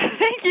out. Yeah,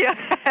 thank you.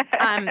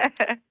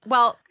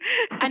 Well,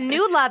 a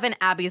new love in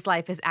Abby's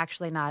life is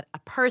actually not a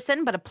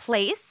person, but a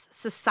place,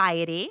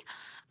 society.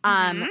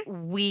 Do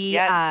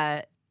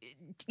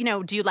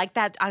you like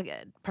that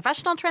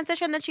professional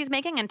transition that she's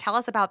making? And tell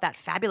us about that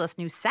fabulous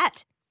new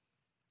set.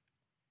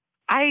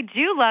 I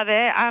do love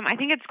it. I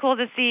think it's cool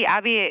to see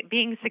Abby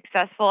being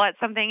successful at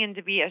something and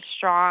to be a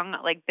strong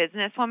like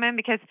businesswoman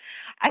because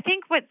I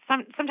think what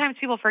sometimes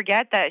people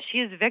forget that she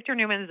is Victor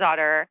Newman's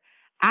daughter,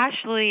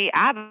 Ashley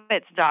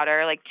Abbott's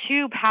daughter, like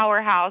two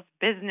powerhouse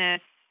business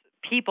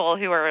people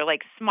who are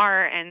like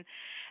smart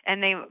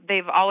and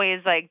they've always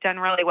like done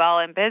really well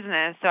in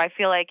business. So I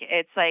feel like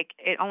it's like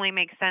it only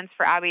makes sense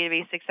for Abby to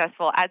be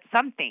successful at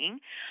something.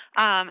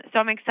 So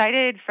I'm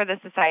excited for the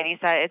Society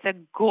set. It's a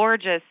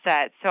gorgeous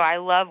set. So I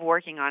love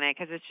working on it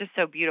because it's just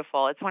so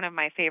beautiful. It's one of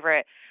my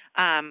favorite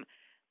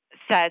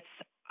sets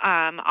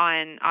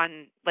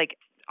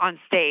on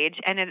stage.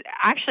 And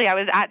actually, I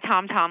was at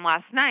Tom Tom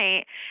last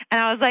night, and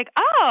I was like,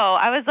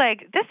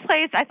 this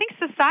place, I think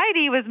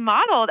Society was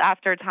modeled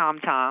after Tom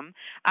Tom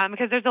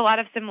because there's a lot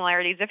of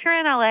similarities. If you're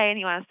in LA and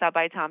you want to stop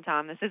by Tom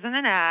Tom, this isn't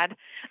an ad.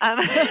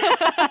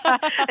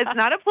 It's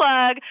not a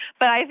plug,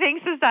 but I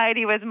think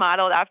Society was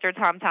modeled after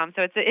Tom Tom.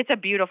 So it's a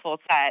beautiful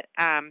set.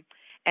 And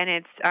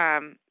it's I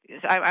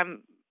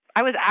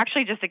was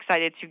actually just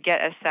excited to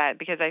get a set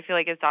because I feel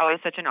like it's always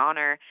such an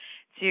honor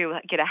to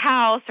get a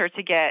house or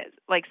to get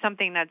like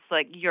something that's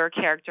like your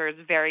character's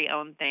very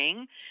own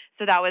thing.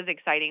 So that was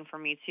exciting for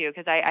me too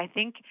because I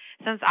think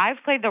since I've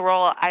played the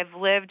role, I've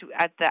lived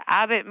at the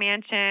Abbott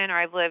mansion or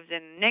I've lived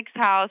in Nick's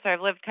house or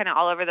I've lived kind of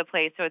all over the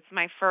place. So it's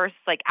my first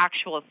like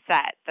actual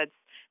set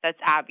that's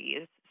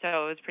Abby's. So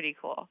it was pretty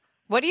cool.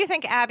 What do you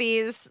think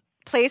Abby's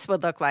place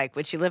would look like?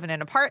 Would she live in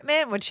an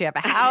apartment? Would she have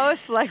a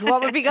house? Like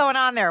what would be going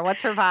on there?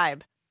 What's her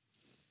vibe?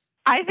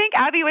 I think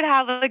Abby would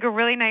have like a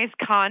really nice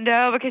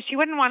condo because she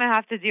wouldn't want to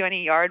have to do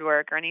any yard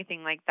work or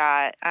anything like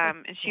that.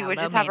 And she would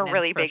just have a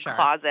really big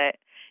closet.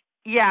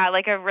 Yeah,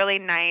 like a really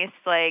nice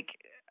like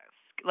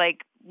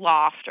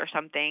loft or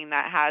something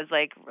that has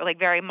like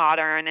very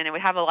modern and it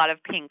would have a lot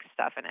of pink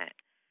stuff in it.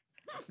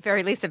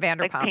 Very Lisa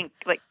Vanderpump. Like pink,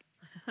 like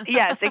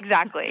yes,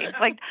 exactly.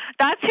 Like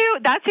that's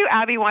who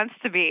Abby wants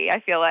to be,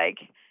 I feel like.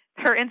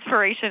 Her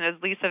inspiration is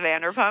Lisa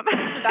Vanderpump.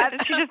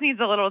 She just needs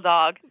a little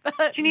dog.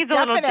 She needs a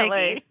little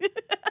Diggy.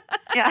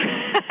 Yeah.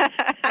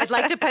 I'd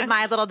like to put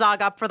my little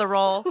dog up for the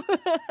role.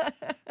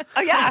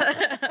 Oh,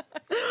 yeah.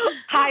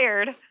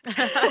 Hired.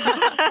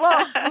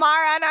 Well,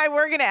 Mara and I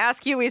were going to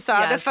ask you, we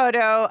saw the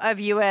photo of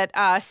you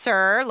at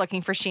Sir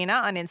looking for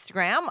Sheena on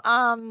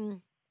Instagram.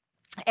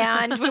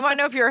 And we want to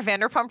know if you're a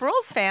Vanderpump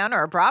Rules fan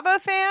or a Bravo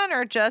fan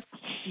or just,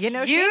 huge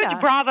Sheena.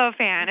 Bravo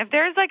fan. If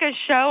there's like a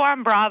show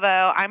on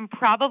Bravo, I'm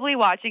probably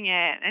watching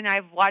it. And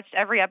I've watched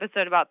every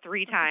episode about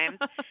 3 times.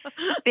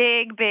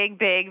 Big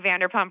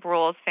Vanderpump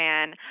Rules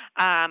fan.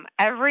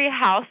 Every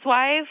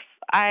housewife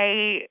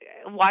I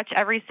watch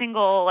every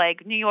single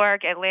like New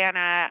York,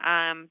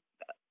 Atlanta,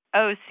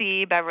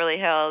 OC, Beverly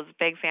Hills,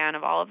 big fan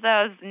of all of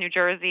those, New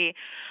Jersey.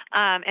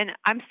 And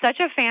I'm such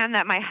a fan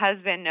that my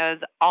husband knows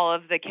all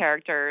of the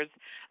characters,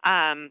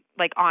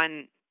 like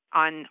on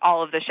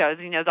all of the shows.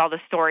 He knows all the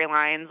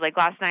storylines. Like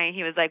last night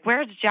he was like,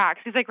 "Where's Jax?"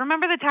 He's like,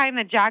 "Remember the time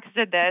that Jax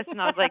did this?"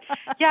 And I was like,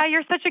 "Yeah,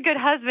 you're such a good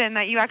husband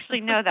that you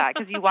actually know that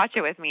because you watch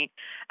it with me."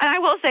 And I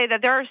will say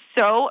that there are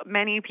so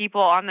many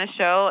people on the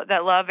show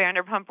that love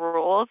Vanderpump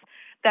Rules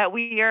that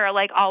we are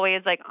like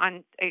always like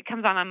on. It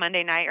comes on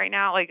Monday night right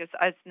now. Like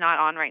it's not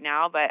on right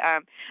now, but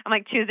I'm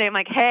like Tuesday. I'm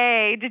like,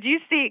 "Hey, did you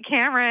see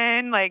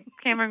Cameron?" Like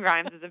Cameron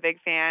Grimes is a big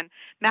fan.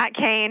 Matt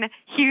Cain,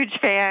 huge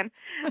fan.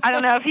 I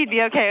don't know if he'd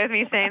be okay with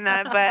me saying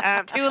that,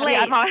 but too late.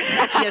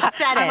 Yeah, you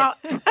said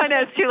it. I know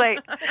it's too late.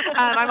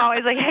 I'm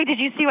always like, "Hey, did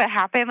you see what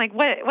happened? Like,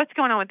 what's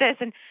going on with this?"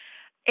 And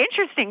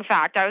interesting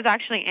fact, I was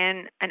actually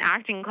in an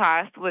acting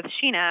class with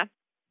Sheena,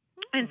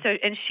 and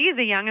she's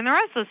a Young and the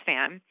Restless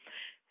fan.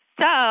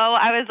 So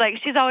I was like,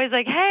 she's always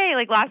like, "Hey,"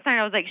 like last night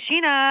I was like,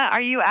 "Sheena,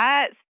 are you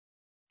at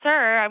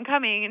Sir? I'm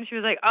coming." And she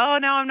was like, "Oh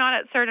no, I'm not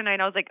at Sir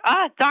tonight." I was like,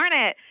 "Oh, darn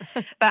it."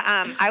 But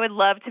I would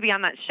love to be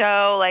on that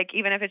show, like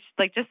even if it's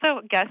like just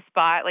a guest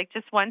spot, like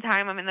just one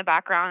time I'm in the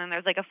background and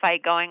there's like a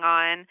fight going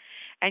on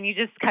and you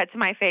just cut to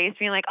my face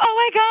being like, "Oh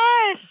my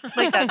gosh."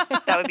 Like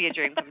that would be a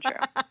dream come true.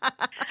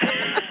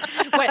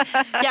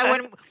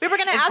 When we were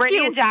going to ask Brittany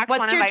you, and Jax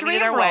what's your dream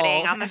their role?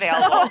 wedding, I'm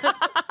available.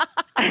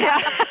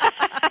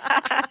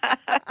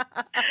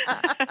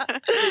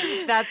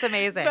 That's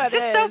amazing.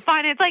 It's so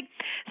fun. It's like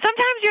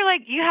sometimes you're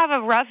like you have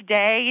a rough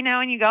day, you know,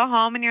 and you go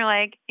home and you're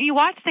like you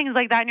watch things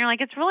like that and you're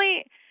like it's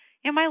really,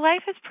 you know, my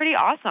life is pretty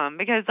awesome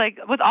because like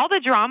with all the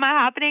drama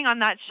happening on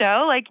that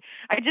show, like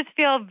I just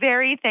feel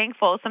very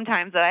thankful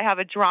sometimes that I have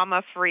a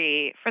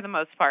drama-free, for the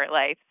most part,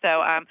 life.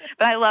 So,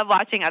 but I love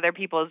watching other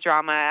people's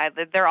drama.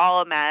 They're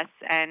all a mess,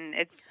 and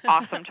it's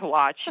awesome to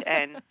watch.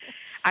 And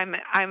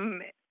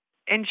I'm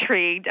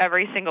intrigued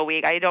every single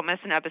week. I don't miss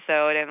an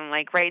episode. And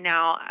like right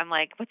now, I'm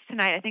like, what's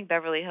tonight? I think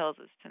Beverly Hills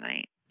is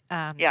tonight.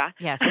 Yeah.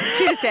 Yes, it's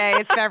Tuesday.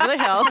 It's Beverly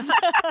Hills.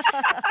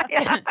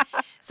 Yeah.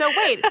 So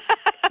wait,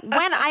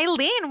 when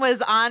Eileen was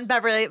on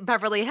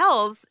Beverly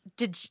Hills,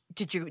 did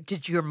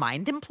your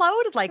mind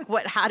implode? Like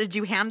what? How did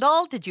you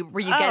handle? Were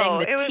you getting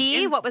the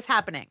tea? What was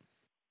happening?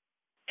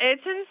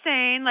 It's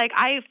insane. Like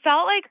I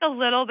felt like a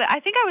little bit. I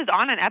think I was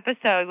on an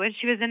episode when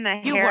she was in the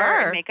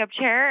hair and makeup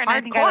chair, and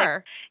I think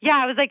I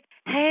was like,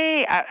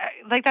 "Hey,"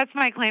 like that's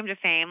my claim to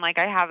fame. Like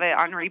I have it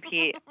on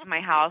repeat in my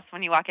house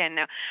when you walk in.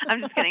 No,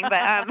 I'm just kidding. But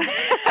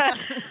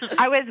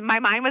my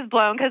mind was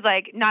blown because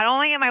like not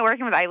only am I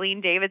working with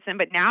Eileen Davidson,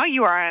 but now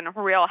you are on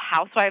Real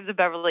Housewives of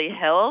Beverly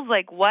Hills.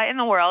 Like what in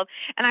the world?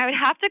 And I would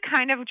have to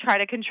kind of try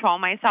to control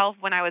myself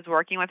when I was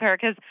working with her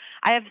because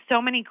I have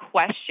so many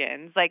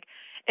questions. Like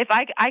if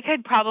I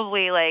could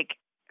probably like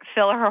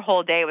fill her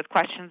whole day with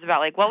questions about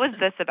like what was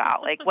this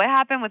about? Like what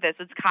happened with this?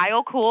 Is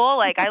Kyle cool?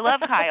 Like I love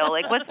Kyle.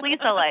 Like what's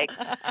Lisa like?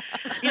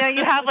 You know,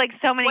 you have like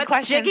so many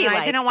questions and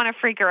I didn't want to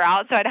freak her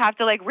out, so I'd have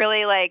to like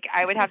really like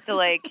I would have to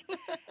like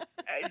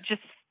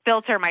just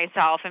filter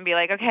myself and be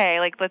like, okay,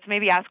 like let's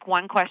maybe ask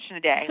one question a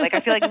day. Like I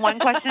feel like one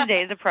question a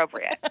day is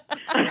appropriate.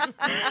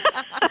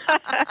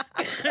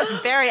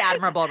 Very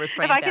admirable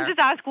restraint. If I can just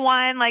ask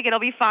one, like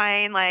it'll be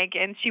fine. Like,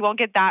 and she won't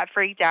get that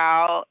freaked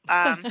out.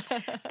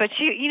 But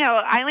she, you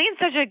know, Eileen's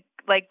such a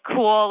like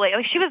cool, like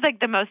she was like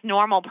the most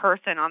normal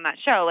person on that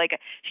show. Like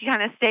she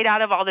kind of stayed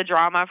out of all the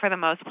drama for the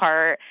most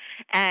part,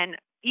 and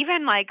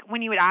even like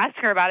when you would ask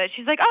her about it,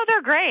 she's like, "Oh,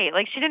 they're great."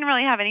 Like she didn't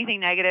really have anything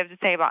negative to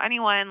say about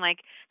anyone, like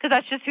because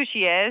that's just who she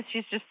is.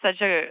 She's just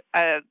such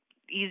a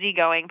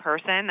easygoing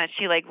person that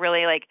she like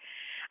really like.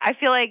 I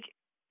feel like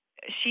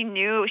she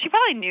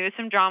probably knew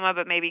some drama,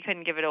 but maybe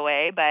couldn't give it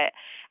away. But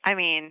I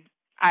mean,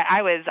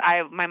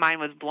 my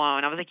mind was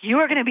blown. I was like, "You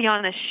are going to be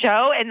on the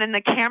show, and then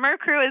the camera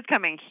crew is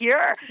coming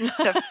here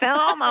to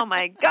film. Oh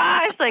my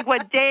gosh! Like,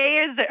 what day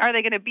are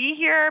they going to be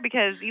here?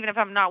 Because even if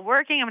I'm not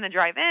working, I'm going to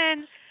drive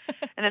in."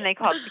 And then they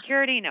called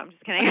security. No, I'm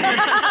just kidding.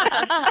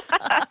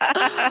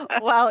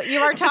 Well,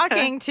 you are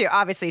talking to,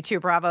 obviously, two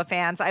Bravo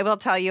fans. I will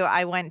tell you,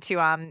 I went to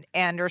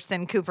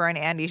Anderson Cooper and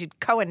Andy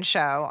Cohen's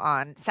show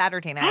on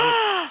Saturday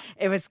night.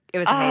 It was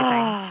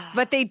amazing.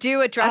 But they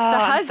do address the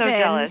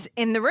husbands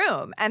in the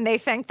room. And they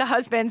thank the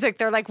husbands. Like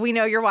they're like, "We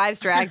know your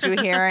wives dragged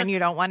you here and you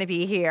don't want to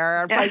be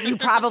here. But you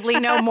probably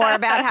know more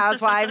about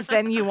housewives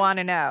than you want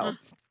to know."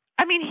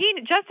 I mean,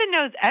 Justin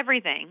knows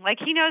everything. Like,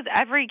 he knows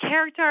every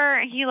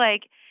character.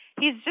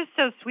 He's just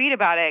so sweet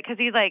about it because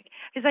he's like,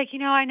 you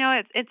know, I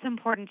know it's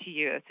important to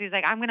you. So he's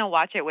like, I'm going to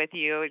watch it with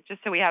you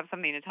just so we have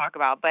something to talk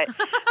about. But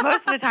most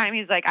of the time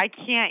he's like, I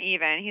can't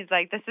even. He's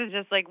like, this is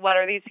just like, what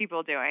are these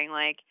people doing?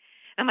 Like,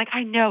 I'm like,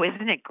 I know,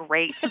 isn't it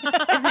great? Isn't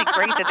it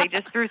great that they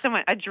just threw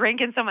a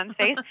drink in someone's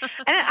face?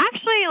 And it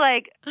actually,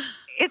 like,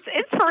 it's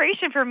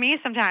inspiration for me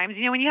sometimes.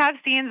 You know, when you have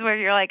scenes where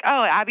you're like,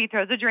 oh, Abby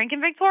throws a drink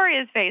in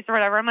Victoria's face or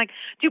whatever, I'm like,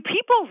 do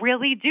people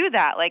really do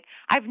that? Like,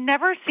 I've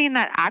never seen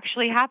that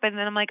actually happen.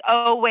 And I'm like,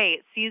 oh,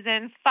 wait,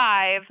 season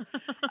 5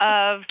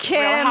 of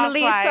Kim, Real Housewives,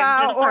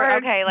 Lisa, or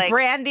okay, like,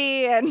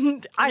 Brandy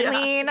and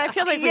Eileen. I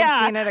feel like we've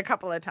seen it a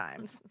couple of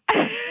times.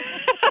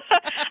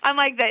 I'm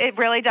like, that it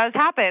really does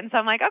happen. So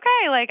I'm like,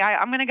 okay, like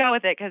I'm going to go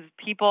with it because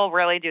people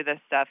really do this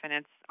stuff and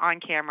it's on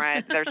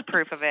camera. There's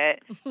proof of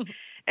it.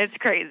 It's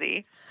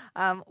crazy.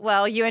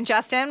 Well, you and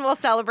Justin will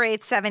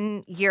celebrate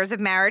 7 years of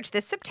marriage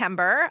this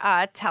September.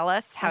 Tell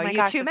us how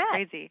you two met.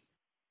 Crazy.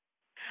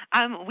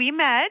 We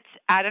met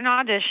at an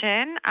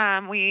audition.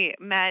 We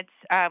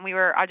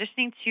were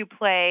auditioning to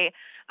play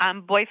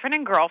boyfriend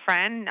and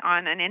girlfriend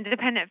on an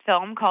independent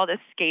film called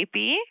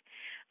Escapee.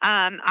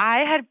 I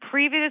had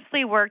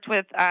previously worked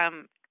with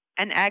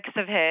an ex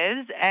of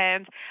his,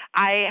 and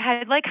I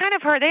had like kind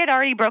of heard, they had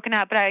already broken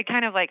up, but I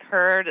kind of like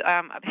heard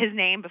his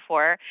name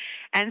before.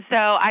 And so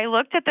I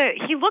looked at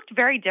he looked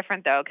very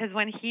different though, because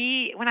when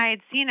I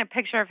had seen a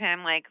picture of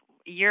him like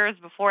years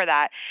before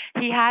that,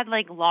 he had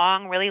like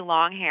really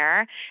long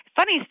hair.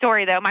 Funny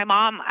story though, my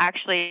mom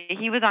actually,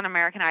 he was on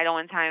American Idol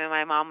one time, and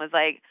my mom was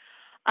like,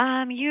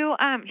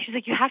 she's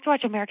like, you have to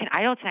watch American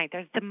Idol tonight.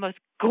 There's the most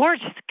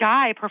gorgeous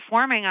guy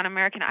performing on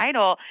American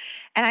Idol.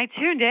 And I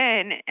tuned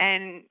in,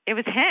 and it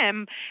was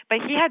him, but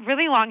he had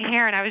really long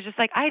hair, and I was just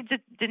like, I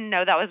just didn't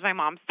know that was my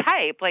mom's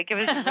type. Like, it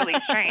was really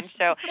strange.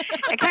 So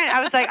I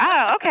was like,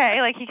 oh,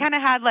 okay. Like, he kind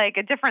of had like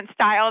a different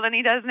style than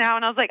he does now.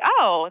 And I was like,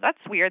 oh, that's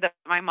weird that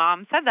my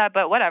mom said that,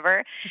 but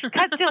whatever.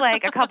 Cut to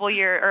like a couple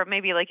years, or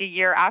maybe like a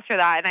year after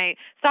that, and I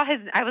saw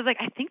I was like,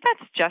 I think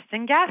that's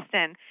Justin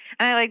Gaston.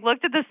 And I like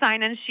looked at the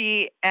sign-in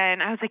sheet,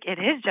 and I was like, it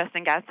is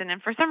Justin Gaston.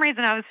 And for some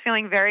reason, I was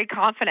feeling very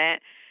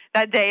confident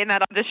that day in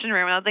that audition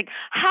room. And I was like,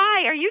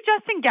 hi, are you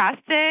Justin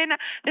Gaston?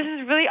 This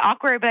is really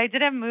awkward, but I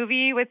did a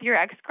movie with your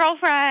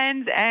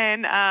ex-girlfriend.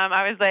 And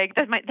I was like,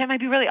 that might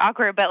be really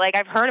awkward, but like,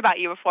 I've heard about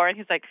you before. And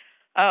he's like,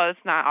 oh, it's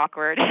not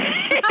awkward. He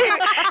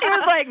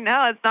was like,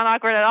 no, it's not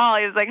awkward at all.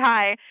 He was like,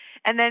 hi.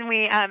 And then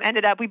we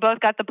we both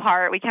got the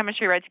part. We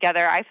chemistry read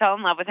together. I fell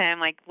in love with him,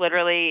 like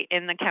literally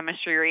in the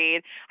chemistry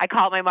read. I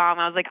called my mom.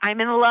 I was like, I'm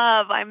in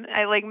love.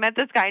 I like met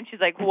this guy, and she's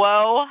like,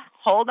 whoa,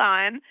 hold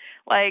on.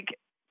 Like,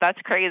 that's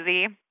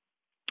crazy.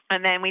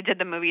 And then we did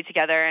the movie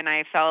together, and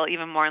I fell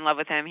even more in love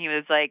with him. He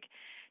was like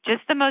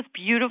just the most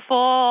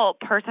beautiful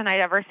person I'd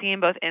ever seen,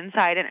 both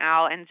inside and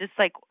out. And just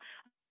like,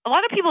 a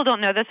lot of people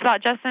don't know this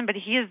about Justin, but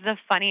he is the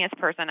funniest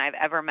person I've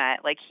ever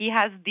met. Like, he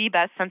has the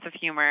best sense of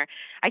humor.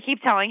 I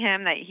keep telling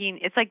him that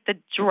it's like the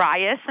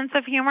driest sense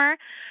of humor,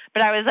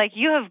 but I was like,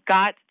 you have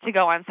got to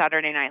go on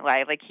Saturday Night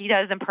Live. Like, he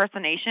does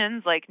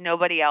impersonations like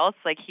nobody else.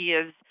 Like, he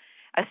is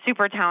a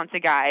super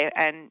talented guy,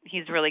 and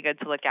he's really good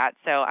to look at.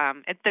 So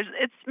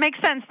it makes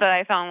sense that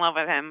I fell in love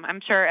with him. I'm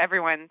sure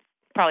everyone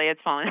probably has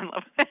fallen in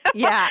love with him.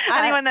 Yeah.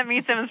 Anyone that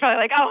meets him is probably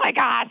like, oh my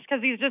gosh,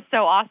 because he's just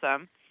so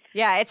awesome.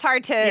 Yeah, it's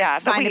hard to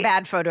find a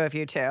bad photo of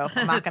you two.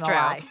 I'm not going to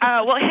lie.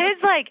 Well,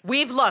 his like...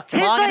 We've looked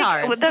long and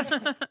hard.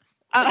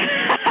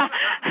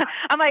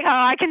 I'm like, oh,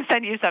 I can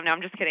send you some. No,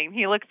 I'm just kidding.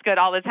 He looks good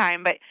all the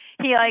time, but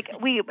we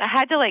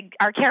had to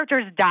our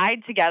characters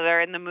died together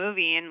in the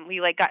movie, and we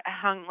got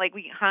hung,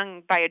 we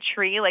hung by a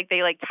tree. Like,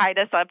 they tied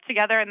us up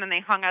together, and then they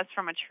hung us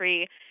from a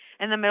tree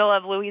in the middle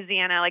of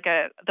Louisiana,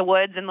 the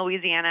woods in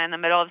Louisiana in the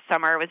middle of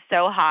summer. It was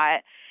so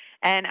hot,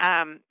 and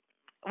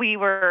we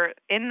were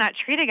in that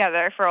tree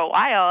together for a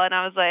while, and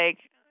I was like,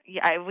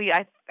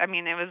 I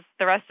mean, it was,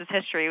 the rest is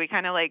history. We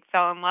kind of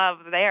fell in love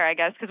there, I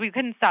guess, because we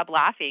couldn't stop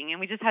laughing, and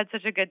we just had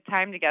such a good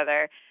time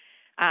together.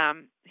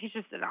 He's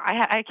just,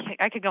 I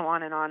could go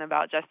on and on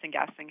about Justin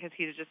Gaston because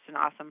he's just an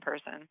awesome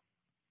person.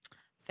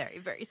 Very,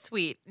 very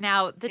sweet.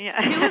 Now, the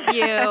two of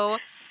you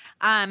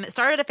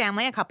started a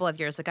family a couple of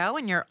years ago,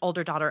 and your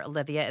older daughter,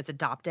 Olivia, is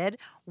adopted.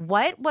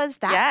 What was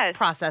that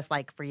process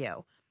like for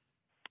you?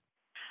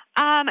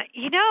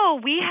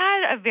 We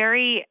had a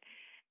very,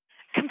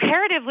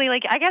 comparatively,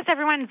 I guess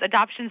everyone's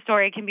adoption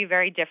story can be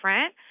very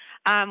different.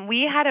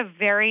 We had a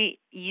very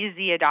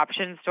easy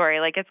adoption story.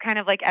 It's kind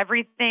of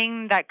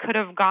everything that could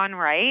have gone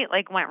right,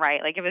 went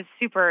right. It was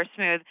super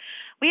smooth.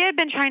 We had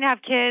been trying to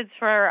have kids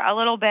for a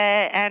little bit,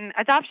 and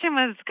adoption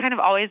was kind of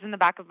always in the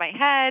back of my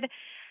head.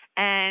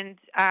 And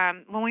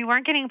when we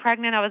weren't getting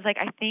pregnant, I was like,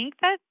 I think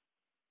that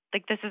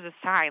this is a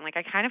sign.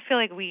 I kind of feel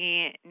like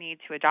we need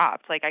to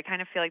adopt. I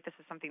kind of feel like this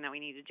is something that we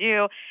need to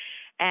do.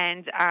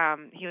 And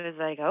he was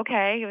like,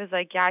 okay. He was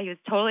like, yeah, he was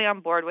totally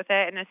on board with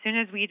it. And as soon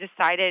as we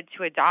decided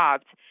to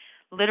adopt,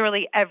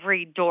 literally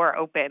every door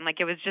opened.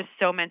 It was just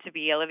so meant to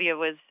be. Olivia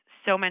was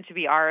so meant to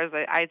be ours.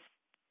 I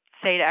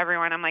say to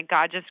everyone, I'm like,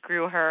 God just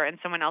grew her in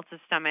someone else's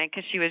stomach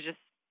because she was just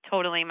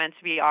totally meant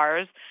to be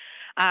ours.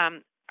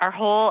 Our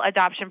whole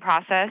adoption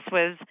process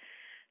was,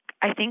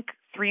 I think,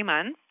 3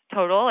 months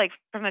total,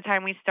 from the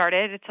time we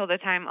started until the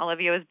time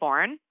Olivia was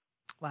born.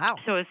 Wow.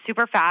 So it was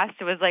super fast.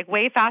 It was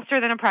way faster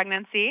than a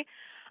pregnancy.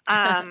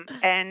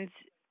 And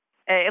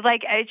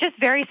It's just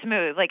very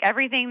smooth. Like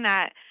everything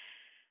that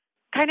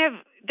kind of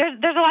there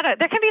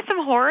can be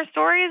some horror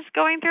stories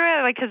going through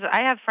it. Like, because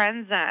I have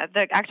friends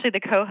the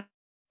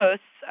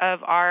co-hosts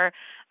of our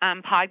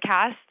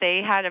podcast,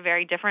 they had a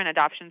very different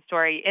adoption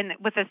story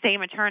with the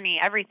same attorney,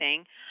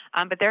 everything.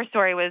 But their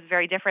story was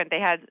very different. They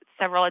had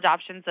several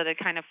adoptions that had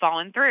kind of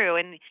fallen through,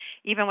 and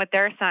even with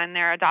their son,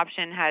 their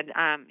adoption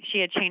she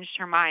had changed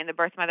her mind. The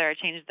birth mother had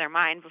changed their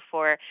mind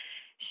before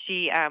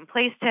she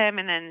placed him,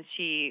 and then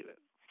she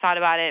thought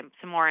about it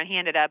some more, and he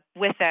ended up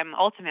with them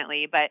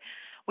ultimately. But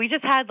we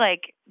just had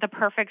like the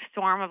perfect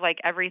storm of like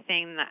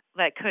everything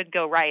that could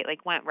go right,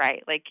 like went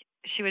right. Like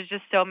she was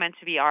just so meant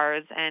to be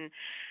ours, and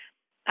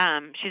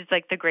she's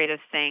like the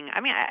greatest thing. I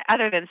mean,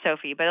 other than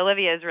Sophie, but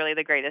Olivia is really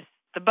the greatest.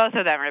 Both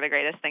of them are the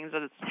greatest things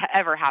that's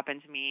ever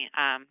happened to me.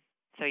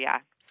 So yeah.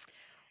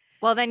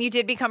 Well, then you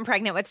did become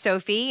pregnant with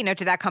Sophie. You know,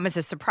 did that come as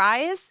a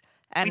surprise?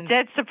 We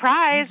did.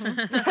 Surprise.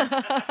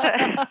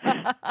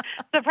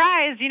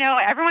 Surprise. You know,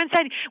 everyone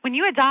said, when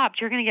you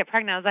adopt, you're going to get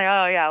pregnant. I was like,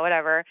 oh, yeah,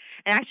 whatever.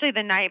 And actually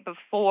the night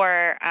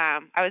before, I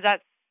was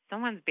at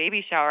someone's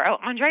baby shower. Oh,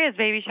 Andrea's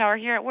baby shower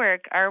here at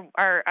work. Our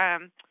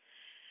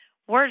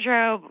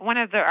wardrobe, one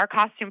of our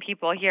costume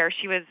people here,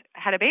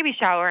 had a baby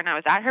shower, and I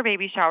was at her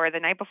baby shower the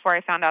night before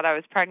I found out I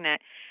was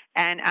pregnant.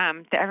 And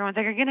everyone's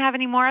like, are you going to have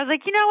any more? I was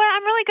like, you know what?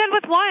 I'm really good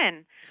with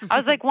one. I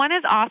was like, one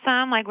is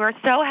awesome. Like, we're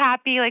so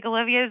happy. Like,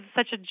 Olivia is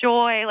such a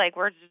joy. Like,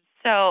 we're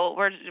so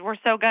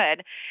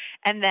good.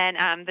 And then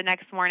the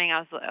next morning, I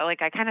was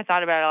like, I kind of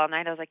thought about it all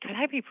night. I was like, could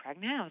I be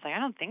pregnant? I was like, I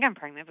don't think I'm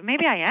pregnant, but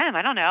maybe I am.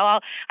 I don't know.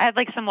 I had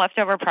like some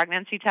leftover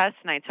pregnancy tests,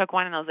 and I took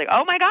one, and I was like,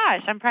 oh my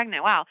gosh, I'm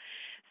pregnant. Wow.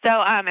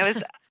 So it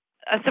was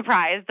a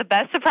surprise, the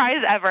best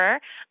surprise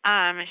ever.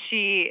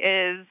 She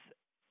is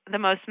the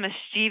most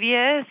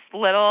mischievous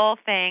little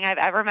thing I've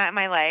ever met in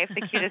my life.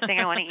 The cutest thing.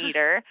 I want to eat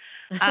her.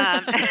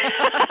 But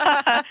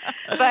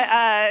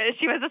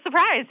she was a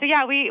surprise. So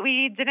yeah,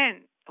 we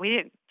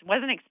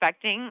wasn't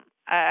expecting.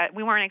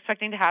 We weren't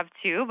expecting to have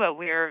two, but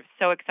we're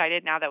so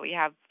excited now that we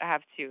have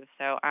two.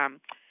 So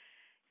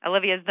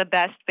Olivia's the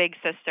best big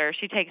sister.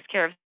 She takes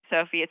care of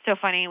Sophie. It's so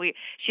funny.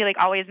 She like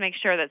always makes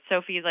sure that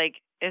Sophie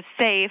like is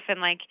safe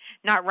and like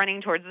not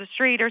running towards the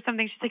street or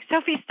something. She's like,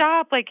 Sophie,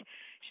 stop. Like,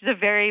 she's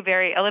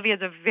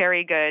Olivia's a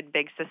very good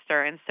big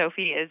sister, and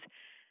Sophie is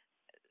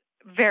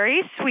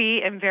very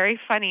sweet and very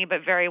funny,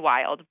 but very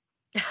wild.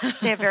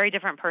 They have very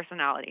different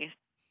personalities.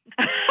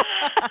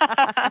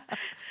 I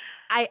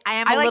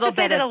am a I like little to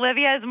say bit that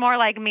Olivia is more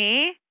like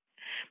me.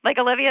 Like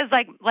Olivia is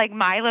like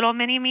my little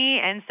mini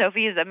me, and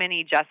Sophie is a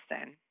mini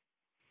Justin.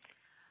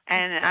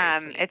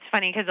 And it's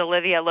funny because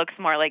Olivia looks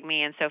more like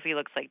me and Sophie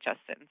looks like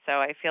Justin. So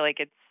I feel like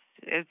it's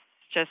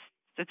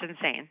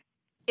insane.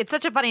 It's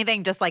such a funny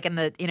thing, just like in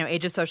the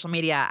age of social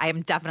media. I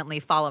am definitely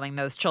following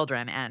those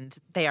children, and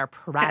they are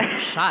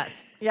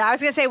precious. Yeah, I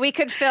was gonna say we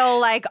could fill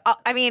like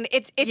I mean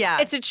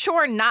it's a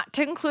chore not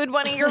to include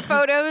one of your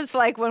photos.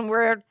 Like when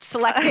we're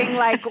selecting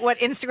like what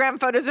Instagram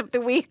photos of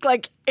the week,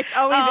 like it's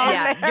always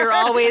in there. You're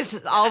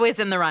always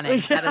in the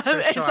running. That is for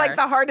sure. It's like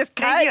the hardest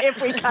cut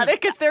if we cut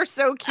it because they're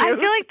so cute. I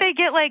feel like they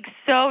get like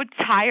so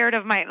tired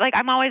of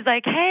I'm always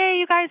like, hey,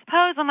 you guys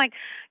pose. I'm like,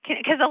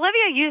 because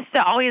Olivia used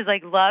to always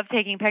like love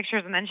taking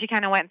pictures, and then she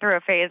kind of went through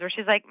a phase where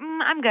she's like,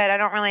 I'm good. I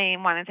don't really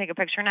want to take a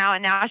picture now.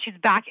 And now she's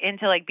back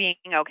into like being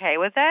okay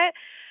with it.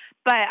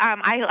 But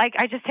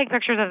I just take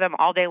pictures of them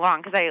all day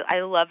long because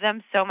I love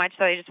them so much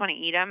that I just want to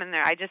eat them, and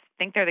I just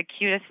think they're the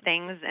cutest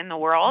things in the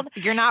world.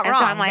 You're not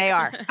wrong. So I'm like, they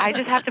are. I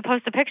just have to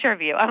post a picture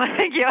of you. I'm like,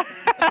 thank you.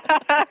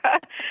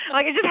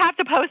 Like, I just have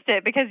to post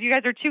it because you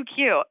guys are too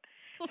cute.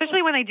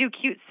 Especially when they do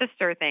cute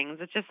sister things.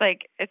 It's just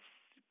like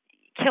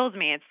kills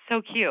me. It's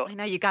so cute. I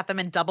know you got them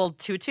in double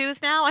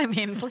tutus now. I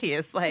mean,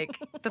 please, like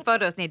the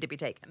photos need to be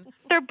taken.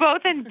 They're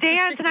both in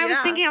dance, and I was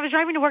thinking, I was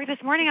driving to work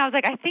this morning. I was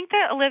like, I think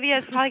that Olivia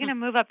is probably going to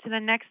move up to the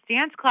next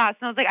dance class,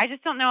 and I was like, I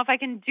just don't know if I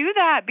can do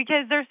that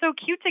because they're so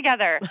cute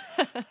together.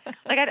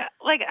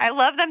 I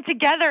love them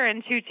together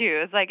in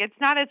tutus. Like, it's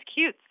not as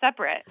cute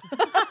separate.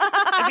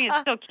 I mean,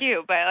 it's still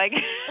cute, but like,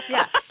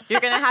 yeah, you're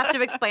going to have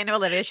to explain to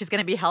Olivia she's going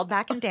to be held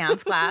back in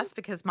dance class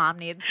because mom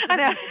needs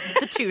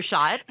the two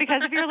shot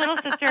because of your little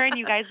sister, and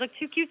you guys look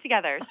too cute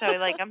together. So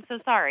like, I'm so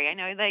sorry. I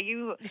know that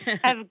you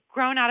have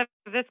grown out of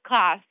this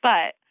class,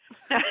 but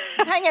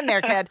hang in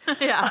there, kid.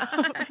 Yeah.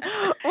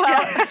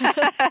 Well,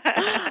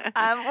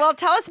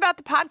 tell us about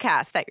the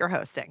podcast that you're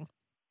hosting.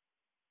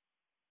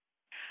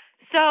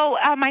 So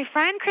my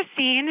friend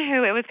Christine,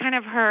 who it was kind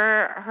of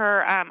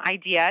her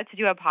idea to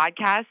do a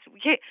podcast,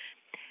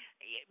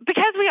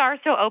 because we are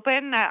so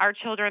open that our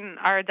children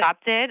are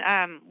adopted,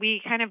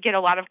 we kind of get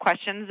a lot of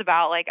questions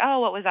about like, oh,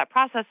 what was that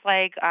process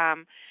like? How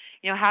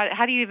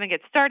do you even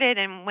get started?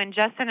 And when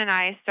Justin and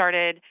I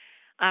started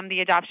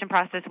the adoption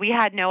process, we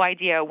had no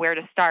idea where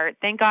to start.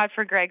 Thank God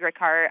for Greg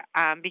Rickhart,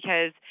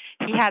 because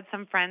he had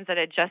some friends that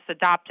had just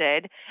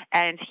adopted,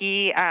 and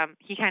he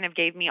kind of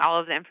gave me all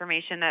of the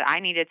information that I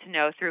needed to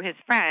know through his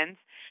friends.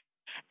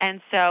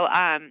 And so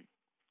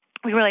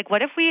we were like,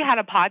 what if we had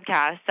a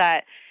podcast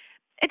that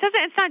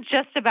it's not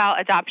just about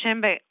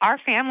adoption, but our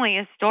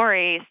family's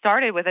story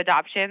started with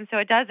adoption. So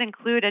it does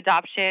include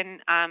adoption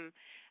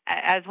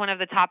as one of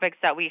the topics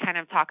that we kind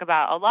of talk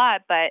about a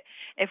lot. But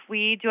if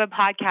we do a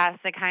podcast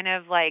that kind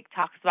of like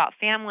talks about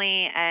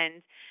family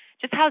and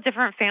just how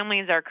different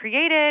families are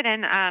created,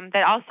 and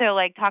that also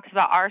like talks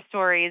about our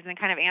stories and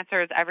kind of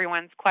answers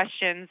everyone's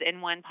questions in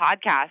one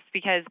podcast,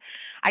 because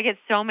I get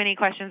so many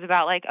questions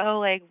about like, oh,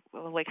 like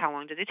how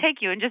long did it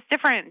take you, and just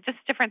different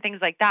things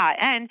like that.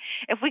 And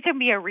if we can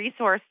be a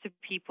resource to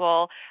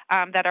people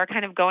that are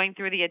kind of going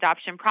through the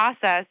adoption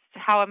process,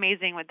 how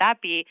amazing would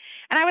that be?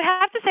 And I would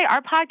have to say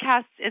our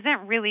podcast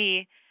isn't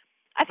really,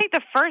 I think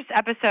the first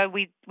episode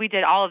we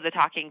did all of the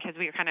talking because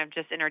we were kind of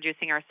just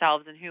introducing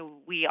ourselves and who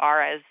we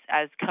are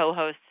as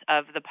co-hosts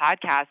of the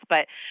podcast.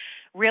 But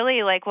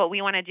really, like, what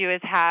we want to do is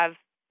have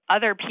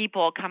other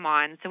people come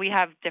on. So we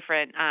have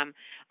different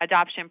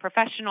adoption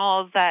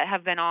professionals that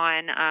have been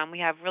on. We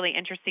have really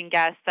interesting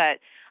guests that.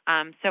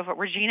 So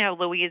Regina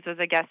Louise was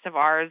a guest of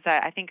ours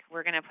that I think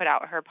we're going to put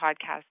out her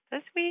podcast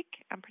this week.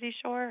 I'm pretty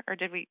sure, or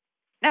did we?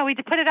 No, we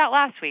put it out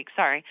last week.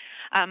 Sorry.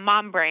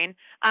 Mom brain.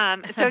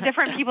 So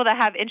different people that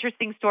have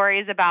interesting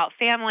stories about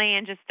family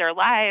and just their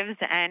lives.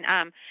 And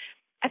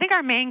I think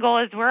our main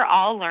goal is we're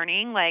all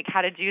learning like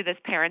how to do this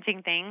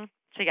parenting thing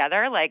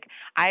together. Like,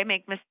 I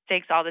make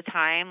mistakes all the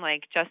time.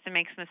 Like, Justin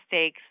makes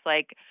mistakes.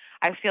 Like,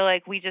 I feel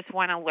like we just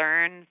want to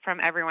learn from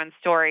everyone's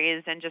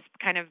stories and just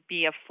kind of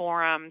be a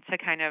forum to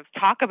kind of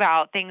talk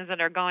about things that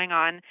are going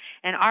on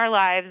in our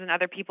lives and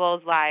other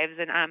people's lives.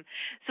 And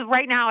so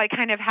right now it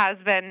kind of has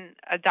been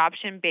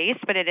adoption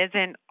based, but it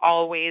isn't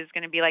always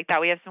going to be like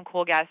that. We have some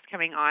cool guests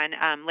coming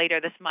on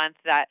later this month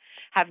that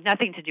have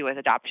nothing to do with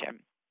adoption.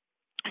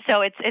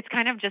 So it's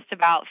kind of just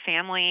about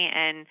family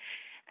and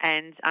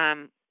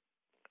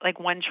like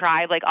one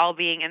tribe, like all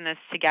being in this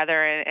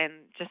together, and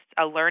just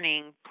a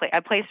learning a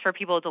place for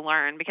people to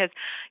learn. Because,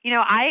 you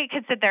know, I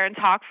could sit there and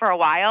talk for a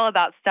while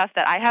about stuff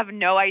that I have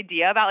no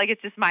idea about. Like,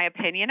 it's just my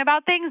opinion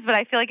about things, but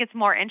I feel like it's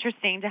more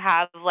interesting to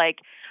have like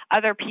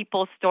other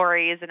people's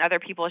stories and other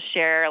people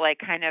share like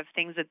kind of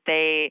things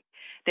that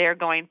they're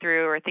going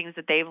through or things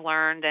that they've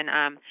learned.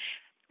 And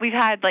we've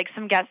had like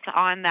some guests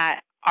on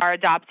that are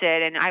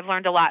adopted, and I've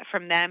learned a lot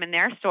from them and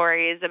their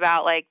stories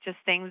about like just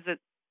things that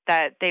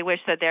they wish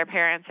that their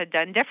parents had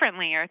done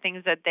differently, or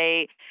things that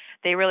they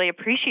really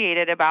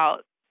appreciated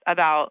about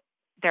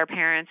their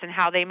parents and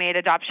how they made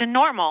adoption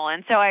normal.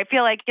 And so I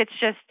feel like it's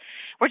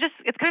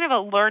kind of a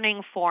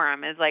learning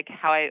forum is like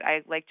how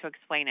I like to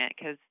explain it,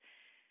 because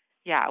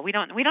we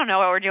don't know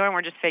what we're doing.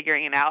 We're just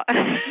figuring it out.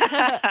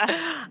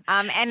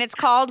 And it's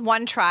called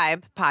One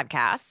Tribe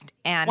Podcast.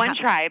 And One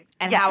Tribe.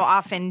 And yes. How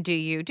often do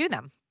you do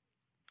them?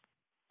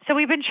 So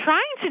we've been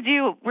trying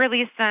to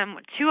release them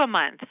 2 a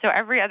month. So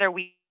every other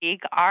week.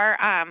 Our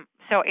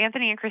so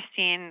Anthony and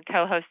Christine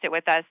co-host it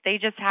with us. They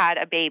just had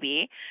a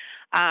baby,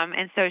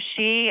 and so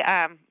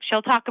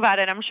she'll talk about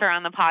it, I'm sure,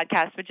 on the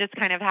podcast. But just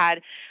kind of had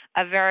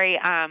a very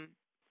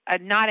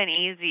not an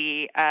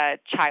easy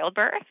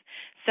childbirth.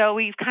 So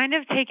we've kind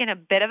of taken a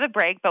bit of a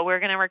break, but we're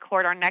going to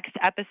record our next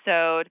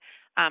episode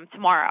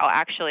tomorrow,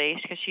 actually,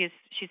 because she's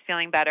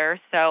feeling better.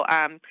 So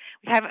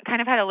we have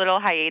kind of had a little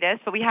hiatus,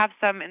 but we have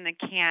some in the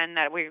can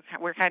that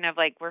we're kind of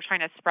like, we're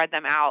trying to spread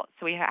them out.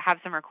 So we have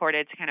some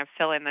recorded to kind of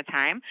fill in the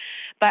time.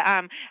 But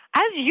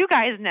as you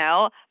guys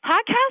know,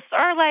 podcasts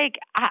are like,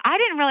 I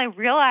didn't really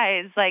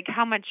realize like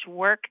how much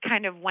work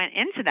kind of went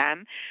into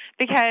them,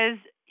 because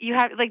you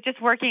have like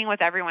just working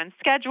with everyone's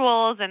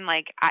schedules and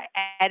like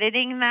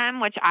editing them,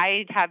 which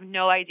I have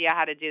no idea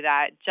how to do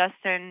that.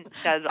 Justin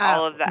does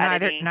all of the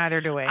editing.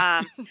 Neither do we.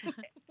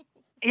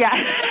 Yeah.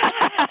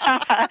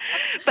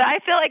 But I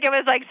feel like it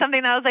was like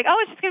something that was like, oh,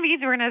 it's just going to be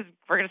easy. We're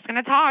just going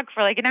to talk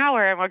for like an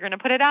hour, and we're going to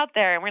put it out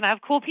there, and we're going to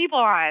have cool people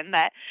on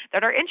that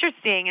are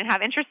interesting and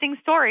have interesting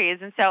stories.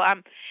 And so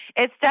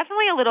it's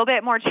definitely a little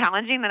bit more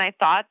challenging than I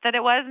thought that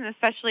it was, and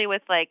especially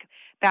with like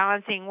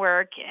balancing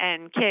work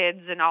and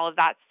kids and all of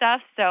that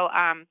stuff. So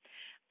I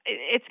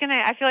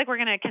feel like we're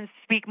going to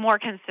speak more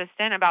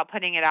consistent about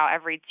putting it out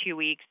every 2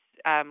 weeks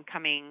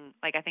coming.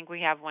 Like, I think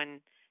we have one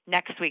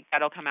next week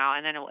that'll come out,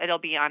 and then it'll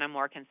be on a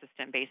more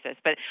consistent basis.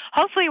 But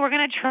hopefully we're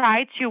going to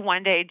try to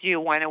one day do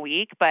one a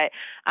week, but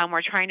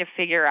we're trying to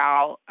figure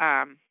out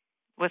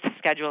with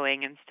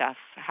scheduling and stuff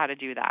how to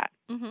do that.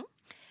 Mm-hmm.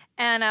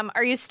 And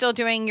are you still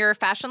doing your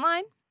fashion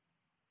line?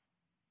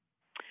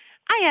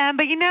 I am,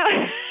 but you know,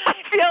 I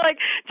feel like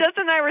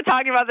Justin and I were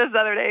talking about this the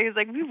other day. He's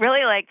like, we've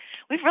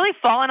really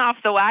fallen off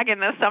the wagon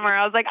this summer.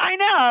 I was like, I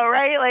know,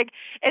 right? Like,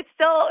 it's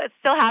still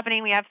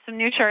happening. We have some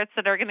new shirts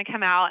that are going to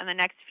come out in the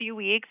next few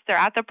weeks. They're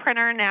at the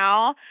printer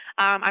now.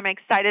 I'm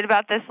excited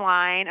about this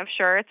line of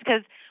shirts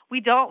because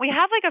we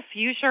have like a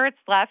few shirts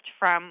left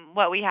from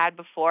what we had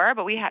before,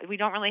 but we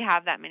don't really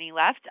have that many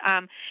left.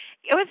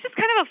 It was just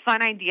kind of a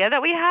fun idea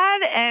that we had,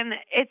 and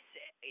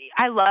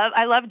I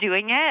love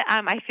doing it.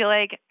 I feel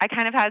like I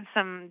kind of had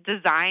some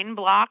design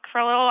block for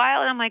a little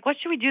while, and I'm like, what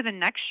should we do the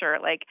next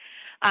shirt? Like,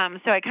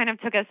 so it kind of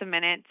took us a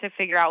minute to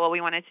figure out what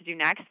we wanted to do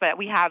next, but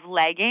we have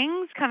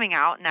leggings coming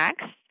out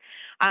next.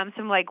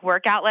 some like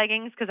workout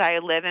leggings, because I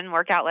live in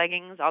workout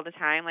leggings all the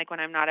time, like when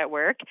I'm not at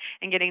work,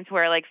 and getting to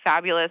wear like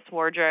fabulous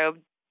wardrobe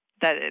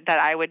that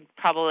I would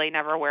probably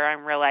never wear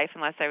in real life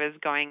unless I was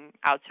going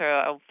out to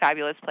a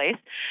fabulous place.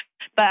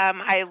 But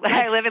I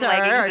live in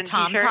leggings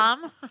and t-shirts.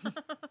 Tom.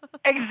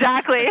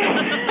 Exactly.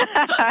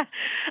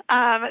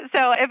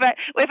 So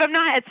if I'm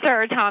not at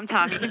Sir Tom,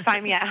 you can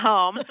find me at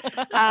home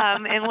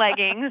in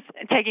leggings,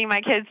 taking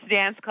my kids to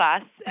dance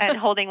class and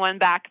holding one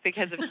back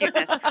because of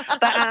cuteness.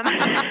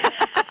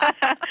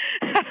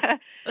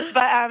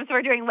 So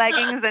we're doing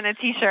leggings and a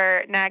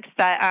t-shirt next.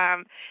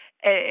 That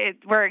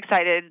we're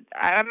excited.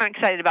 I'm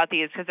excited about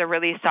these because they're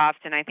really soft,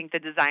 and I think the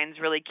design's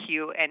really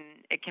cute, and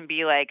it can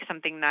be like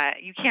something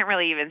that you can't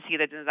really even see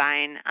the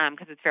design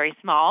because it's very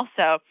small.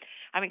 So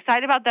I'm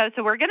excited about those.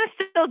 So we're going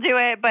to still do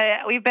it,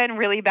 but we've been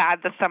really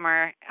bad this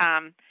summer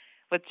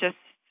with just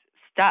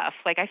stuff.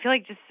 Like I feel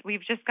like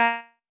we've just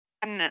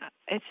gotten,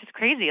 it's just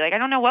crazy. Like I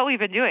don't know what we've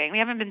been doing. We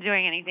haven't been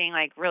doing anything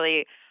like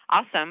really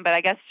awesome, but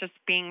I guess just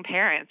being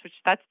parents, which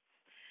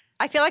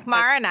I feel like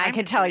Mara and I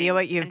could tell you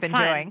what you've been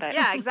doing.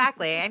 Yeah,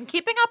 exactly. And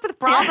keeping up with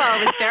Bravo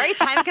is very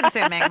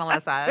time-consuming,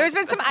 Melissa. There's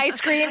been some ice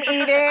cream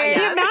eating.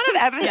 The amount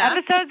of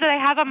episodes that I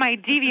have on my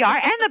DVR,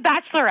 and The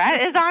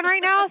Bachelorette is on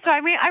right now. So I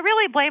mean, I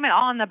really blame it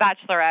all on The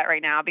Bachelorette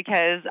right now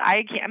because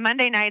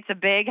Monday night's a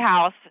big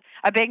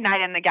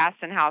night in the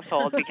Gaston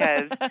household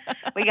because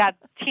we got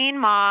Teen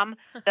Mom,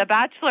 The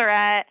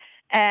Bachelorette,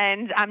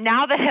 and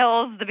now The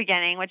Hills, the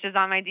beginning, which is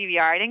on my DVR.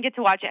 I didn't get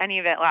to watch any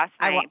of it last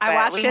night. I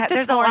watched it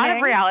this There's morning. a lot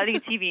of reality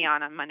TV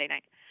on Monday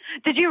night.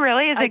 Did you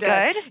really? Is it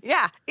good?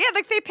 Yeah,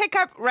 like they pick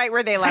up right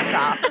where they left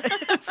off.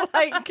 It's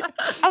like,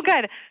 oh,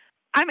 good.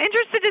 I'm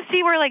interested to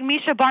see where like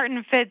Misha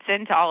Barton fits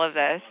into all of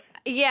this.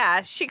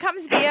 Yeah, she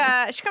comes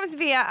via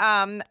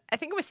I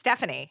think it was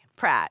Stephanie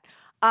Pratt.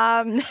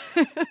 Okay.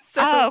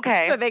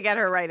 So they get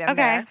her right in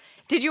there.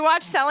 Did you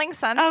watch Selling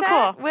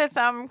Sunset with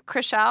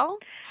Chrishell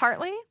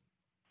Hartley?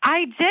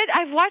 I did.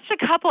 I've watched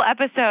a couple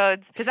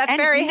episodes. Because that's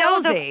very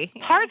Hillsy. The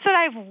parts that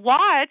I've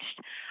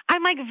watched,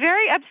 I'm like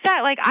very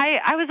upset. Like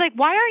I was like,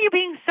 why are you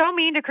being so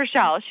mean to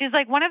Chrishell? She's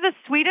like one of the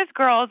sweetest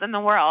girls in the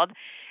world.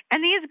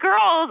 And these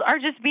girls are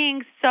just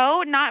being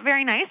so not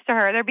very nice to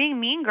her. They're being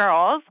mean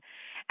girls.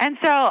 And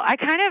so I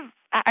turned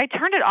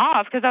it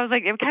off because I was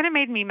like, it kind of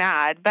made me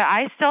mad. But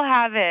I still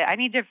have it. I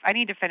need to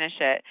finish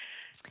it.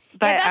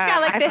 But that's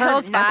got like the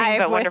Hills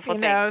vibe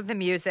with the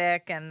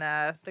music and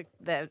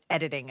the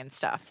editing and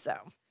stuff. So.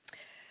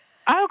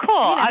 Oh, cool.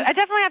 I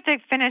definitely have to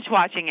finish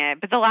watching it.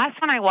 But the last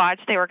one I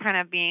watched, they were kind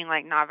of being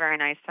like not very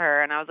nice to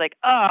her. And I was like,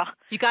 ugh.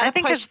 You got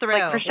to push through.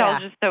 Like,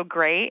 Chrishell's just so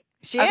great.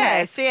 She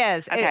is.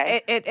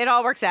 Okay. It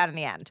all works out in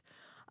the end.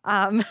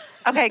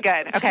 Okay,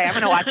 good. Okay, I'm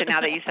going to watch it now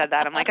that you said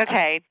that. I'm like,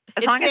 okay.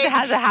 As long as it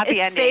has a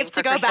happy ending. It's safe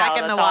to go Chrishell, back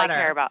in the water. All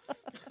I care about.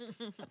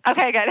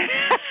 Okay, good.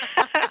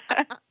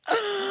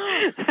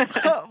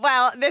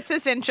 Well, this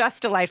has been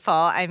just delightful.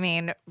 I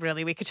mean,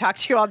 really, we could talk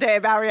to you all day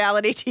about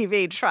reality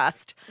TV.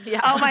 Trust.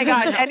 Yeah. Oh my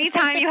gosh!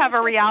 Anytime you have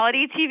a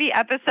reality TV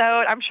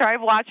episode, I'm sure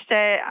I've watched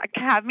it.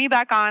 Have me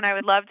back on. I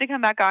would love to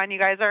come back on. You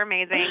guys are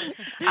amazing.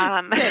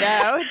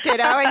 Ditto,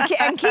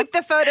 and keep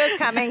the photos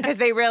coming because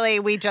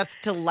we just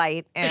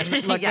delight in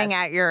looking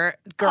at your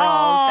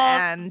girls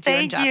and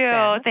doing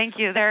Justin. Thank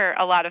you. They're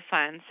a lot of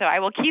fun. So I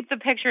will keep the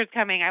pictures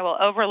coming. I will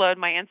overload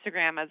my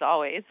Instagram as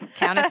always.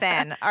 Count us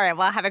in. All right.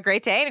 Well, have a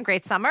great day and a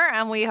great summer,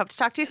 and we hope to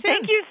talk to you soon.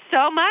 Thank you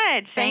so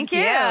much. Thank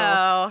you.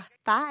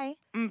 Bye.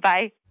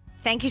 Bye.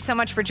 Thank you so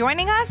much for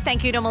joining us.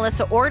 Thank you to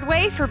Melissa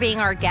Ordway for being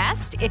our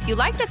guest. If you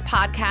like this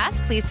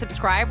podcast, please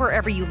subscribe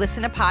wherever you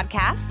listen to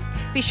podcasts.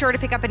 Be sure to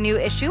pick up a new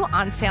issue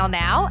on sale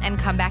now and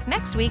come back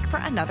next week for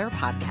another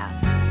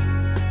podcast.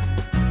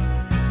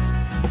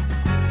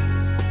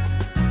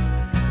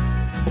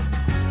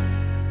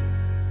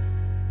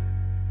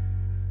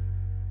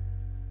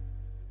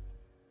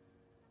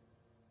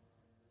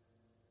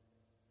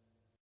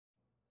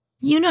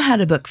 You know how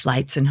to book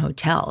flights and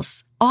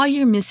hotels. All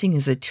you're missing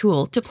is a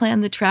tool to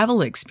plan the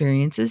travel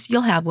experiences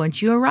you'll have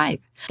once you arrive.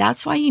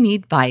 That's why you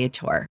need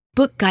Viator.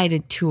 Book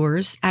guided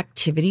tours,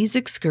 activities,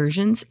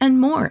 excursions,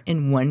 and more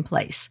in one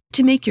place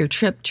to make your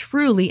trip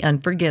truly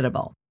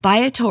unforgettable.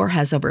 Viator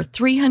has over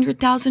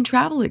 300,000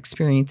 travel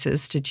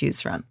experiences to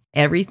choose from.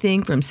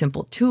 Everything from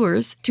simple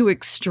tours to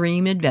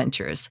extreme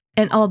adventures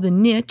and all the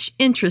niche,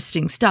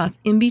 interesting stuff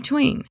in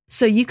between.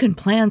 So you can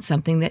plan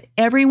something that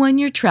everyone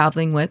you're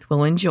traveling with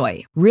will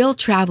enjoy. Real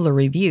traveler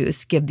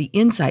reviews give the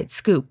inside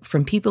scoop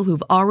from people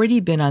who've already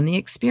been on the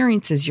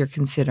experiences you're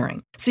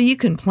considering. So you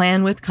can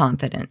plan with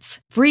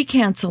confidence. Free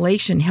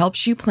cancellation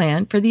helps you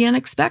plan for the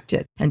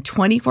unexpected. And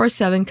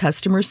 24/7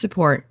 customer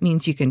support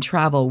means you can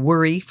travel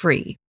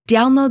worry-free.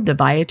 Download the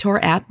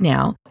Viator app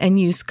now and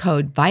use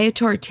code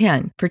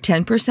Viator10 for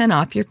 10%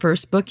 off your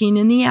first booking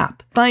in the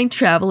app. Find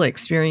travel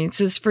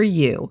experiences for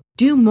you.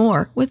 Do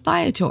more with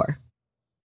Viator.